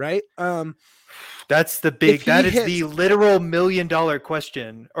Zardes, right? That's the the literal $1 million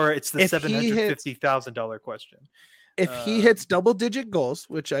question, or it's the $750,000 question. If he hits double-digit goals,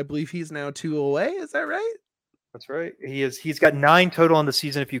 which I believe he's now 2 away, is that right? That's right. He's got 9 total on the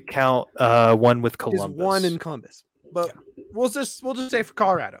season if you count one with Columbus. He's 1 in Columbus, but we'll just say for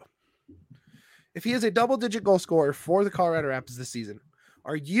Colorado, if he is a double-digit goal scorer for the Colorado Rapids this season,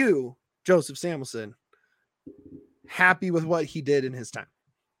 are you, Joseph Samuelson, happy with what he did in his time?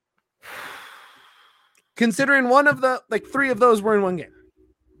 Considering one of the 3 of those were in one game.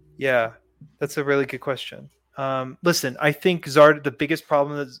 Yeah, that's a really good question. Listen, I think Zard, the biggest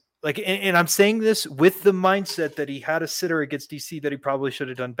problem is and I'm saying this with the mindset that he had a sitter against DC that he probably should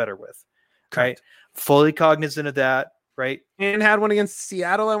have done better with. Correct. Right? Fully cognizant of that, right? And had one against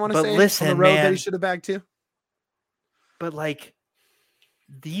Seattle, I want to say, listen, on the road that he should have bagged too. But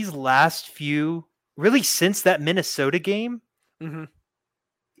these last few, really since that Minnesota game,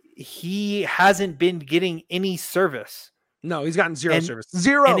 he hasn't been getting any service. No, he's gotten zero service.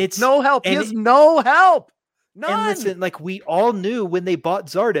 Zero. And it's no help. He has no help. None. And listen, we all knew when they bought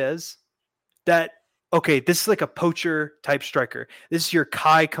Zardes that, okay, this is like a poacher type striker. This is your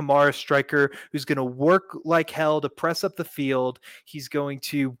Kai Kamara striker who's going to work like hell to press up the field. He's going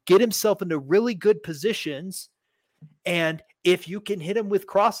to get himself into really good positions. And if you can hit him with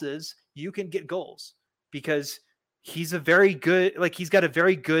crosses, you can get goals because he's a very good, he's got a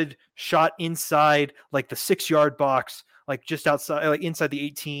very good shot inside, the 6-yard box, like just outside, like inside the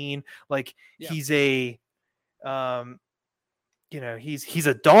 18. Like he's a, he's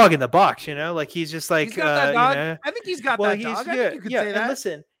a dog in the box, like he's just like, he's got that dog. I think he's got that dog. I think you could say that. And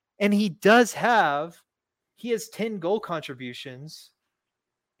listen, and he has 10 goal contributions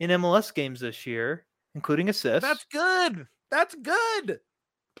in MLS games this year, including assists. That's good.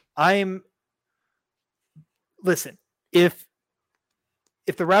 Listen, if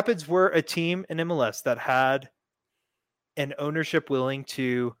the Rapids were a team in MLS that had an ownership willing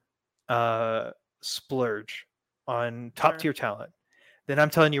to splurge on top tier talent, then I'm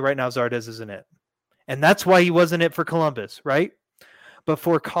telling you right now, Zardes isn't it. And that's why he wasn't it for Columbus, right? But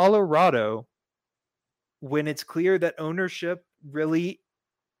for Colorado, when it's clear that ownership really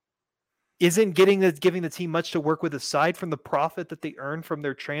isn't giving the team much to work with aside from the profit that they earn from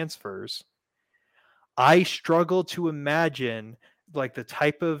their transfers, I struggle to imagine like the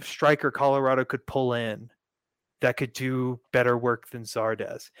type of striker Colorado could pull in that could do better work than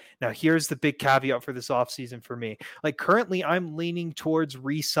Zardes. Now, here's the big caveat for this offseason for me. Like currently, I'm leaning towards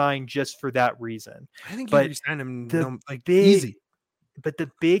re-sign just for that reason. I think you re-sign him easy. But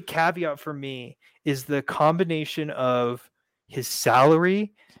the big caveat for me is the combination of his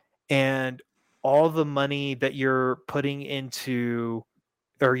salary and all the money that you're putting into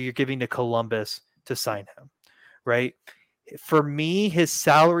or you're giving to Columbus to sign him, right? For me, his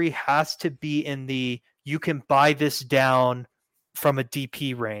salary has to be in the you can buy this down from a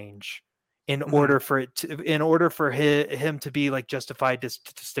DP range in order for him to be like justified to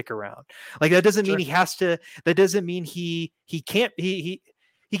stick around. Like that doesn't mean he has to. That doesn't mean he can't. He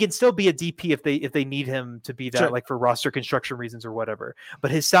can still be a DP if they need him to be that, like for roster construction reasons or whatever.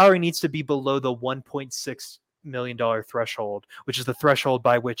 But his salary needs to be below the $1.6 million threshold, which is the threshold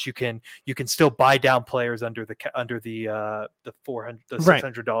by which you can still buy down players under the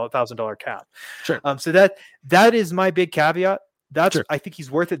 $600,000 cap. So that is my big caveat. I think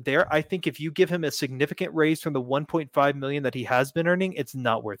he's worth it there. I think if you give him a significant raise from the 1.5 million that he has been earning, it's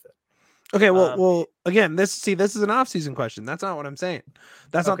not worth it. Okay, well, again, this is an off-season question. That's not what I'm saying.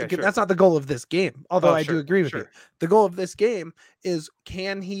 That's not that's not the goal of this game. Although I do agree with you. The goal of this game is,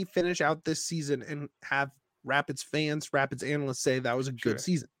 can he finish out this season and have Rapids fans, Rapids analysts say that was a good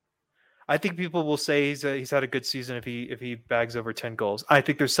season? I think people will say he's had a good season if he bags over 10 goals. I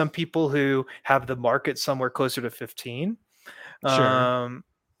think there's some people who have the market somewhere closer to 15. How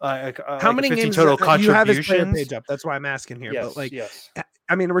many games total contributions? You have his player page up? That's why I'm asking here. Yes, but yes.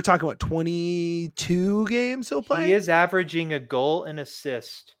 I mean, we're talking about 22 games he'll play. He is averaging a goal and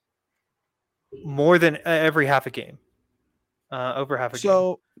assist more than every half a game, over half a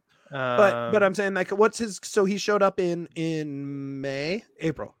game. But I'm saying, like, what's his? So he showed up in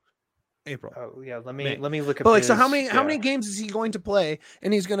April. Oh yeah, let me look at. But like, so how many games is he going to play?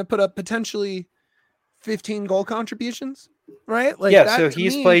 And he's going to put up potentially 15 goal contributions, right? Like, yeah. So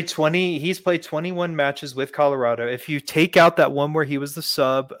he's played 20. He's played 21 matches with Colorado. If you take out that one where he was the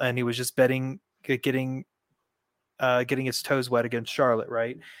sub and he was just getting his toes wet against Charlotte,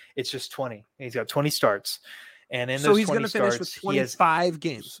 right? It's just 20. He's got 20 starts, and in those 20 starts, he's going to finish with 25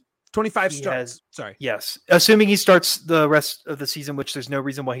 games. 25 starts. Yes. Assuming he starts the rest of the season, which there's no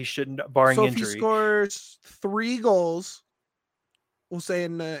reason why he shouldn't, barring injury. So if he scores 3 goals, we'll say,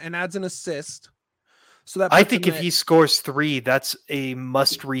 and adds an assist. So that I think if he scores 3, that's a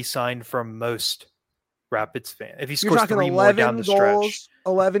must re-sign from most Rapids fans. If he scores 3 more down the stretch.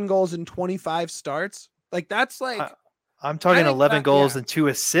 11 goals and 25 starts. Like, that's like... I'm talking 11 goals and 2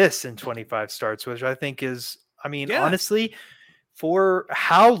 assists in 25 starts, which I think is, honestly... For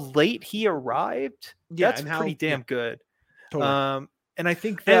how late he arrived, that's pretty damn good. Totally. And I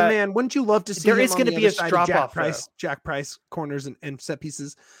think that, man, wouldn't you love to see there is going to be a drop off? Jack Price corners and set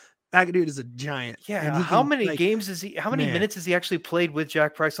pieces. That dude is a giant. Yeah. How many games is he? How many minutes has he actually played with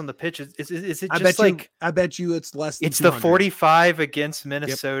Jack Price on the pitch? Is it just I bet you it's less than it's 200. The 45 against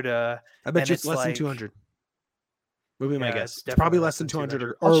Minnesota. Yep. I bet you it's less than 200. Would be my guess. It's probably less than 200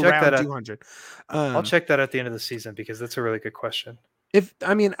 or around 200. I'll check that at the end of the season because that's a really good question.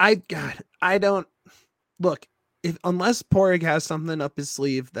 I don't look, unless Porig has something up his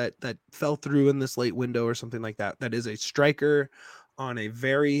sleeve that fell through in this late window or something like that. That is a striker on a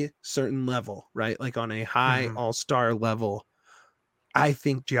very certain level, right? Like on a high all-star level. I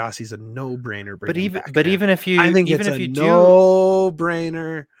think Giassi's a no-brainer. But even if you, I think it's a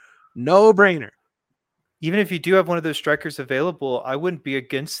no-brainer. Even if you do have one of those strikers available, I wouldn't be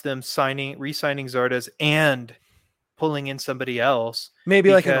against them re-signing Zardes and pulling in somebody else.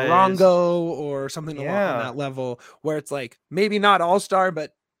 Maybe like an Arango or something along that level, where it's like maybe not all-star,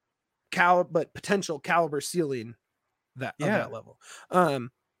 but potential caliber ceiling of that level.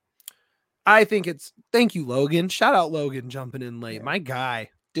 I think it's thank you, Logan. Shout out Logan jumping in late. Yeah. My guy,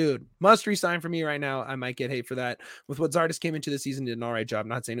 dude, must resign for me right now. I might get hate for that. With what Zardes came into the season, did an all right job.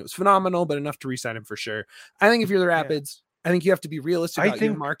 Not saying it was phenomenal, but enough to resign him for sure. I think if you're the Rapids, I think you have to be realistic about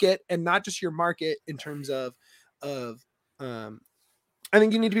your market, and not just your market in terms of I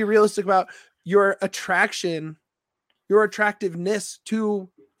think you need to be realistic about your attraction, your attractiveness to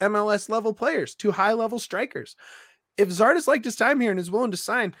MLS level players, to high level strikers. If Zardes liked his time here and is willing to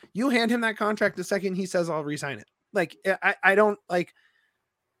sign, you hand him that contract the second he says I'll resign it. Like I don't like,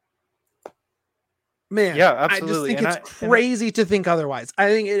 man. Yeah, absolutely. I just think it's crazy to think otherwise. I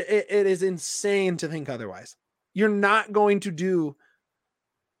think it is insane to think otherwise. You're not going to do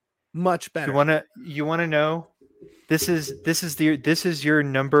much better. You want to know? This is your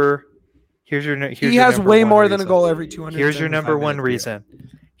number. Here's he has way more than a goal every 200. Here's your number one reason.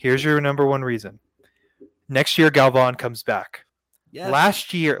 Here's your number one reason. Next year, Galvan comes back. Yes.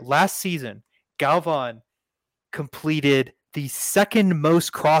 Last season, Galvan completed the second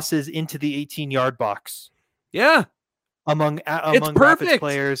most crosses into the 18-yard box. Yeah. Among Rapids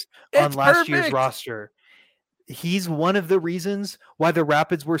players on last year's roster. He's one of the reasons why the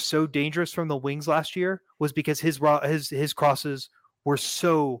Rapids were so dangerous from the wings last year, was because his crosses were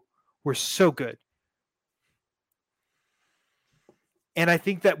so good. And I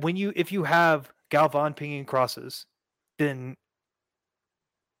think that if you have Galvan pinging crosses, then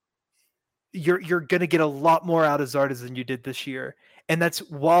you're going to get a lot more out of Zardes than you did this year. And that's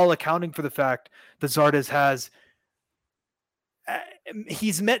while accounting for the fact that Zardes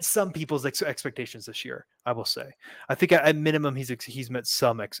he's met some people's expectations this year. I will say, I think at minimum he's met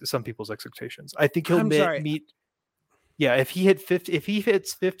some people's expectations. I think he'll meet. Yeah, if he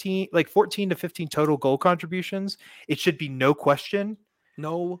hits 15, like 14 to 15 total goal contributions, it should be no question.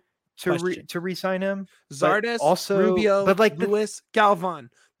 To re-sign him. Zardes, also Rubio, but like Lewis, Galvan.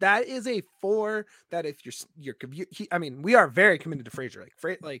 That is a 4 that if you're I mean, we are very committed to Fraser.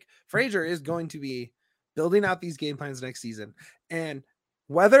 Like Fraser is going to be building out these game plans next season. And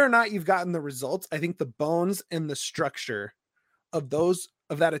whether or not you've gotten the results, I think the bones and the structure of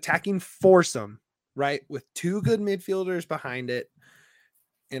that attacking foursome, right, with 2 good midfielders behind it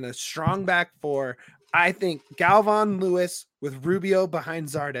and a strong back 4, I think Galvan Lewis with Rubio behind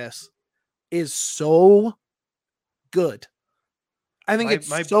Zardes is so good. I think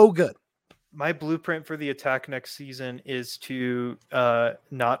it's so good. My blueprint for the attack next season is to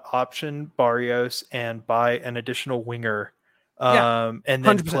not option Barrios and buy an additional winger. And then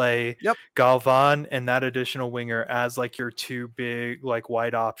 100%. Play Galvan and that additional winger as like your 2 big like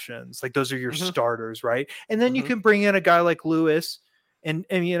wide options. Like those are your starters, right? And then you can bring in a guy like Lewis and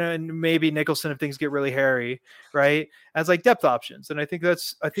and maybe Nicholson if things get really hairy, right? As like depth options. And I think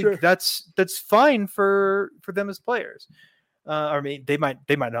that's fine for them as players. I mean, they might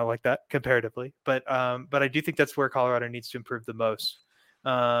not like that comparatively, but I do think that's where Colorado needs to improve the most.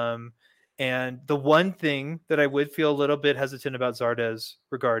 And the one thing that I would feel a little bit hesitant about Zardes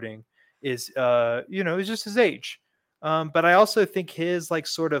regarding is, is just his age. But I also think his like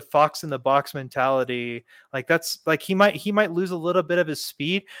sort of fox in the box mentality, like that's like he might lose a little bit of his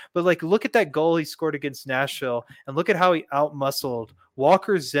speed, but like look at that goal he scored against Nashville and look at how he outmuscled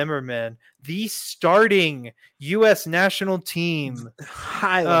Walker Zimmerman, the starting U.S. national team,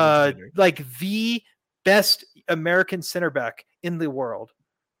 like the best American center back in the world.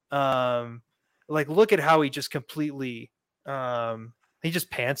 Like look at how he just completely he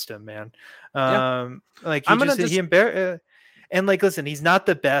just pantsed him, man. Like he embarrassed. And like, listen, he's not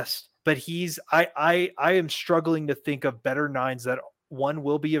the best, but I am struggling to think of better 9s that one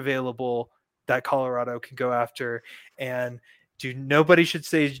will be available that Colorado can go after. And nobody should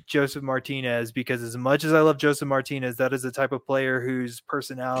say Joseph Martinez, because as much as I love Joseph Martinez, that is the type of player whose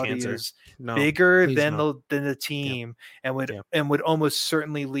personality is bigger than the team and would almost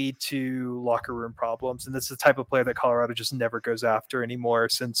certainly lead to locker room problems. And that's the type of player that Colorado just never goes after anymore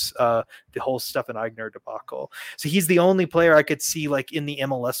since the whole Stefan Eigner debacle. So he's the only player I could see like in the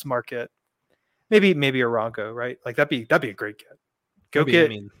MLS market. Maybe Arango, right? Like that'd be a great get.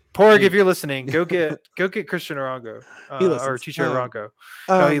 Porg, if you're listening, go get Christian Arango or Chicho Arango.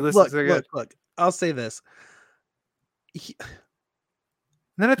 No, he listens. Look, I'll say this. And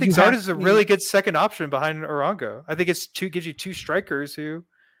then I think Zardes is a really good second option behind Arango. I think gives you 2 strikers who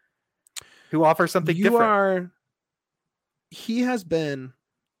offer something different. He has been,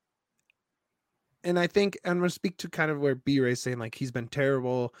 and I think I'm going to speak to kind of where B-Ray's saying like he's been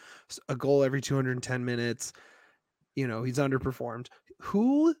terrible, a goal every 210 minutes. He's underperformed.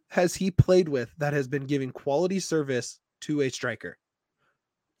 Who has he played with that has been giving quality service to a striker?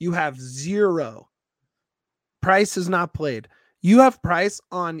 You have 0. Price has not played. You have Price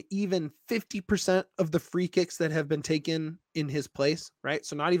on even 50% of the free kicks that have been taken in his place, right?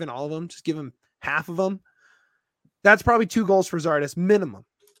 So not even all of them, just give him half of them. That's probably 2 goals for Zardes minimum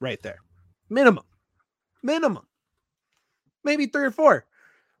right there. Minimum. Maybe 3 or 4.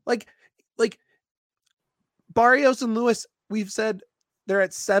 Like Barrios and Lewis, we've said they're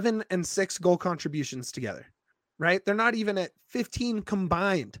at 7 and 6 goal contributions together, right? They're not even at 15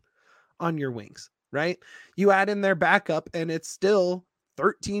 combined on your wings, right? You add in their backup and it's still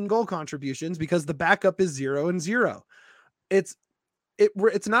 13 goal contributions because the backup is 0 and 0. It's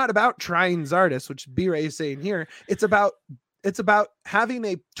not about trying Zardes, which B-Ray is saying here. It's about having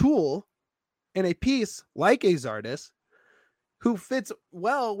a tool and a piece like a Zardes who fits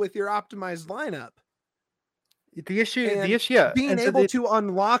well with your optimized lineup. The issue, yeah, being and able to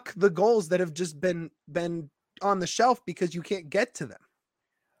unlock the goals that have just been on the shelf because you can't get to them.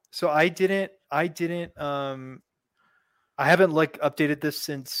 So I haven't like updated this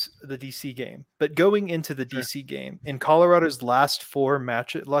since the DC game, but going into the DC game in Colorado's last 4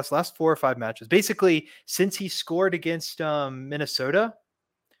 or 5 matches, basically since he scored against Minnesota,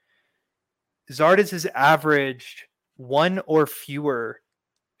 Zardes has averaged 1 or fewer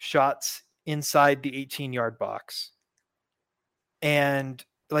shots inside the 18-yard box, and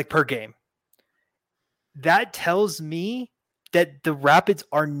like per game. That tells me that the Rapids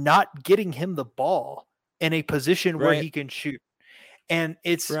are not getting him the ball in a position where he can shoot. And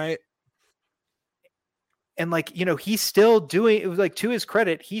it's right. And like, you know, he's still doing it. Was like, to his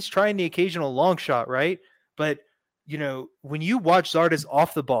credit, he's trying the occasional long shot, right? But you know, when you watch Zardes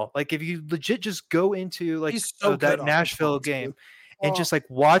off the ball, like if you legit just go into like that Nashville game and just like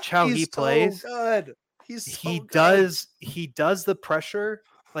watch how he plays, good. He does the pressure,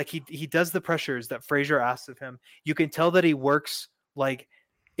 like he does the pressures that Fraser asks of him. You can tell that he works like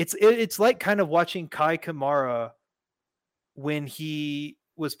it's like kind of watching Kai Kamara when he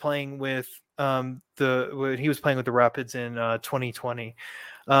was playing with when he was playing with the Rapids in 2020.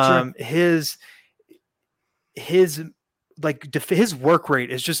 His like his work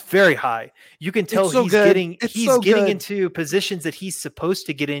rate is just very high. You can tell he's getting into positions that he's supposed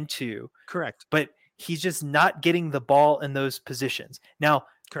to get into. Correct. But he's just not getting the ball in those positions. Now,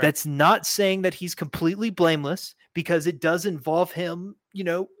 that's not saying that he's completely blameless, because it does involve him, you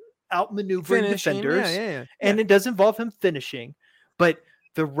know, outmaneuvering defenders, and it does involve him finishing. But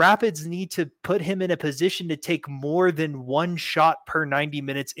the Rapids need to put him in a position to take more than 1 shot per 90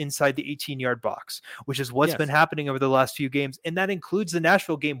 minutes inside the 18-yard box, which is what's been happening over the last few games. And that includes the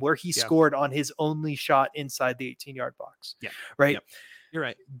Nashville game where he scored on his only shot inside the 18-yard box. Yeah. Right. Yep. You're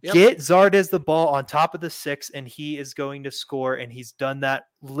right. Yep. Get Zardes the ball on top of the 6, and he is going to score. And he's done that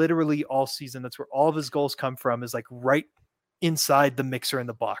literally all season. That's where all of his goals come from, is like right inside the mixer in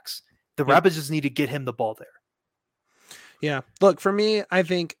the box. The Rapids just need to get him the ball there. Yeah. Look, for me, I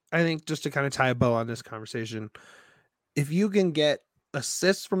think just to kind of tie a bow on this conversation, if you can get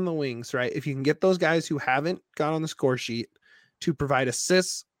assists from the wings, right? If you can get those guys who haven't got on the score sheet to provide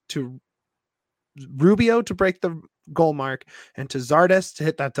assists to Rubio to break the goal mark and to Zardes to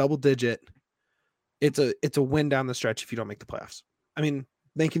hit that double digit, it's a win down the stretch if you don't make the playoffs. I mean,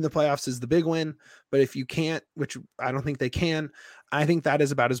 making the playoffs is the big win, but if you can't, which I don't think they can, I think that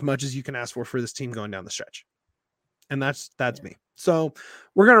is about as much as you can ask for this team going down the stretch. And that's me. So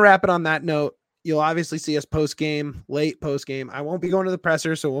we're going to wrap it on that note. You'll obviously see us late post game. I won't be going to the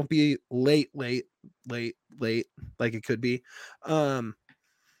presser, so it won't be late like it could be. But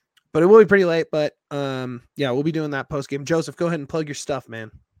it will be pretty late. But yeah, we'll be doing that post game. Joseph, go ahead and plug your stuff,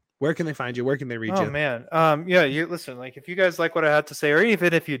 man. Where can they find you? Where can they read you? Oh man. Yeah, you listen, like if you guys like what I had to say, or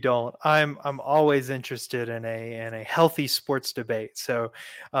even if you don't, I'm always interested in a healthy sports debate. So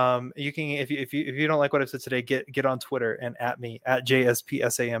you can, if you don't like what I said today, get on Twitter and at me at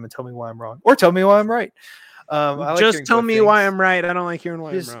JSPSAM and tell me why I'm wrong, or tell me why I'm right. Just tell me why I'm right. I don't like hearing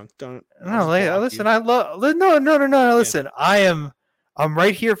why I'm wrong. Listen, I love listen, I'm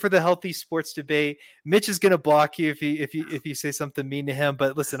right here for the healthy sports debate. Mitch is gonna block you if you say something mean to him.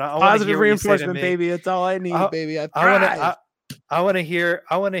 But listen, I want to hear reinforcement, baby. It's all I need, baby. I want to hear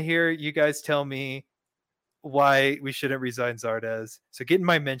you guys tell me why we shouldn't resign Zardes. So get in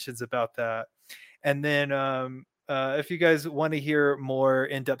my mentions about that, and then if you guys want to hear more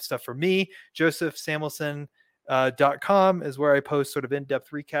in-depth stuff from me, josephsamuelson.com is where I post sort of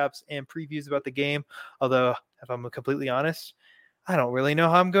in-depth recaps and previews about the game. Although, if I'm completely honest, I don't really know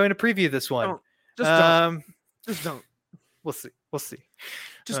how I'm going to preview this one. Just don't. We'll see.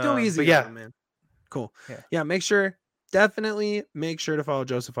 Just go easy, man. Cool. Yeah. Definitely make sure to follow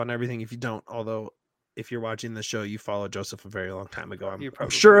Joseph on everything if you don't. Although if you're watching the show, you followed Joseph a very long time ago. I'm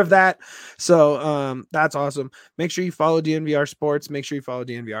probably sure of that. So that's awesome. Make sure you follow DNVR Sports. Make sure you follow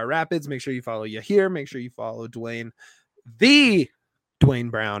DNVR Rapids. Make sure you follow Yahir. Make sure you follow Dwayne, the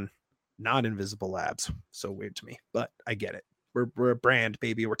Dwayne Brown, not Invisible Labs. So weird to me, but I get it. We're a brand,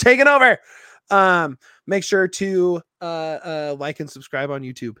 baby. We're taking over. Make sure to like and subscribe on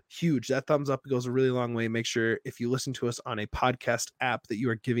YouTube. Huge. That thumbs up goes a really long way. Make sure if you listen to us on a podcast app that you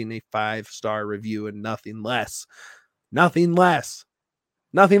are giving a 5-star review and nothing less. 5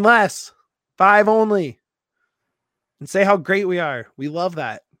 only. And say how great we are. We love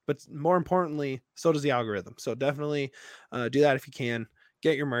that. But more importantly, so does the algorithm. So definitely do that if you can.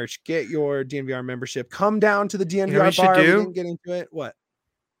 Get your merch, get your DNVR membership. Come down to the DNVR bar. We didn't get into it. What?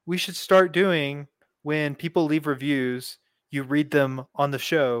 We should start doing when people leave reviews, you read them on the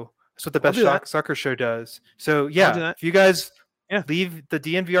show. That's what the Best Soccer Show does. So yeah, if you guys leave the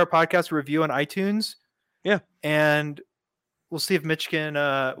DNVR podcast review on iTunes, and we'll see if Mitch can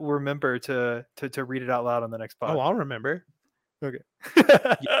remember to read it out loud on the next pod. Oh, I'll remember. Okay.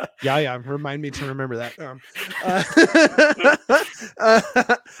 Yeah. Remind me to remember that.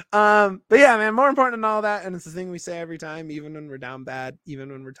 But yeah, man, more important than all that, and it's the thing we say every time, even when we're down bad,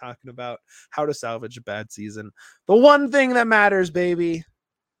 even when we're talking about how to salvage a bad season. The one thing that matters, baby,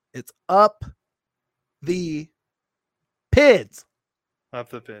 it's up the pids. Up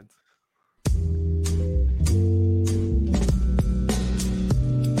the pids.